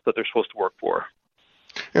people that they're supposed to work for.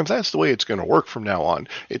 And if that's the way it's going to work from now on,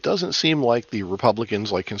 it doesn't seem like the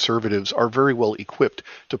Republicans, like conservatives, are very well equipped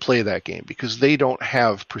to play that game because they don't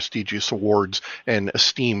have prestigious awards and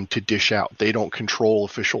esteem to dish out. They don't control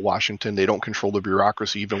official Washington. They don't control the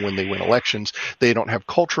bureaucracy even when they win elections. They don't have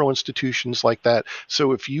cultural institutions like that.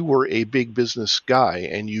 So if you were a big business guy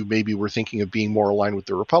and you maybe were thinking of being more aligned with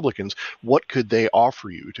the Republicans, what could they offer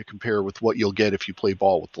you to compare with what you'll get if you play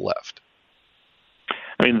ball with the left?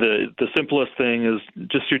 I mean, the simplest thing is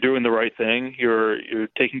just you're doing the right thing. You're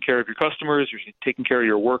taking care of your customers. You're taking care of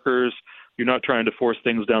your workers. You're not trying to force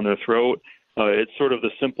things down their throat. It's sort of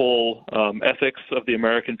the simple ethics of the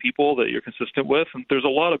American people that you're consistent with. And there's a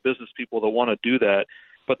lot of business people that want to do that,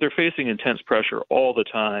 but they're facing intense pressure all the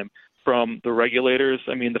time from the regulators.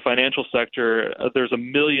 I mean, the financial sector, there's a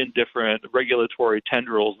million different regulatory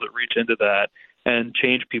tendrils that reach into that and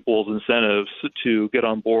change people's incentives to get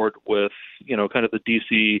on board with, kind of the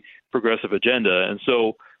DC progressive agenda. And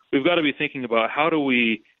so we've got to be thinking about how do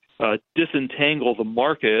we disentangle the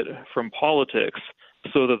market from politics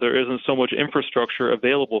so that there isn't so much infrastructure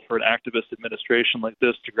available for an activist administration like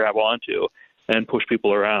this to grab onto and push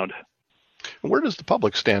people around. Where does the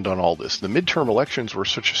public stand on all this? The midterm elections were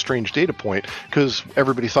such a strange data point because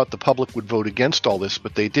everybody thought the public would vote against all this,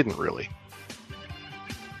 but they didn't really.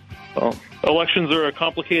 Well, elections are a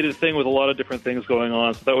complicated thing with a lot of different things going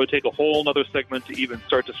on, so that would take a whole other segment to even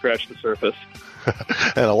start to scratch the surface.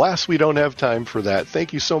 And alas, we don't have time for that.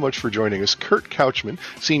 Thank you so much for joining us. Kurt Couchman,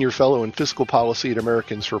 Senior Fellow in Fiscal Policy at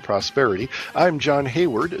Americans for Prosperity. I'm John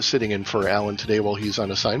Hayward, sitting in for Alan today while he's on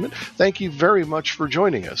assignment. Thank you very much for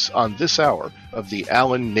joining us on this hour of The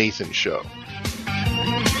Alan Nathan Show.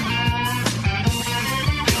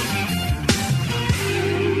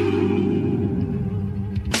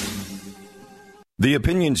 The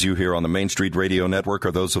opinions you hear on the Main Street Radio Network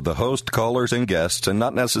are those of the host, callers, and guests, and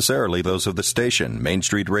not necessarily those of the station, Main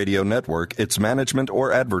Street Radio Network, its management,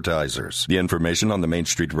 or advertisers. The information on the Main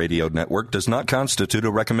Street Radio Network does not constitute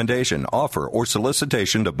a recommendation, offer, or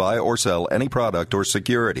solicitation to buy or sell any product or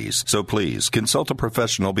securities. So please, consult a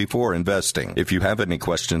professional before investing. If you have any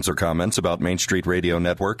questions or comments about Main Street Radio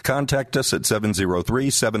Network, contact us at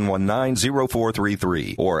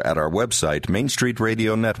 703-719-0433 or at our website,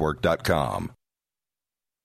 mainstreetradionetwork.com.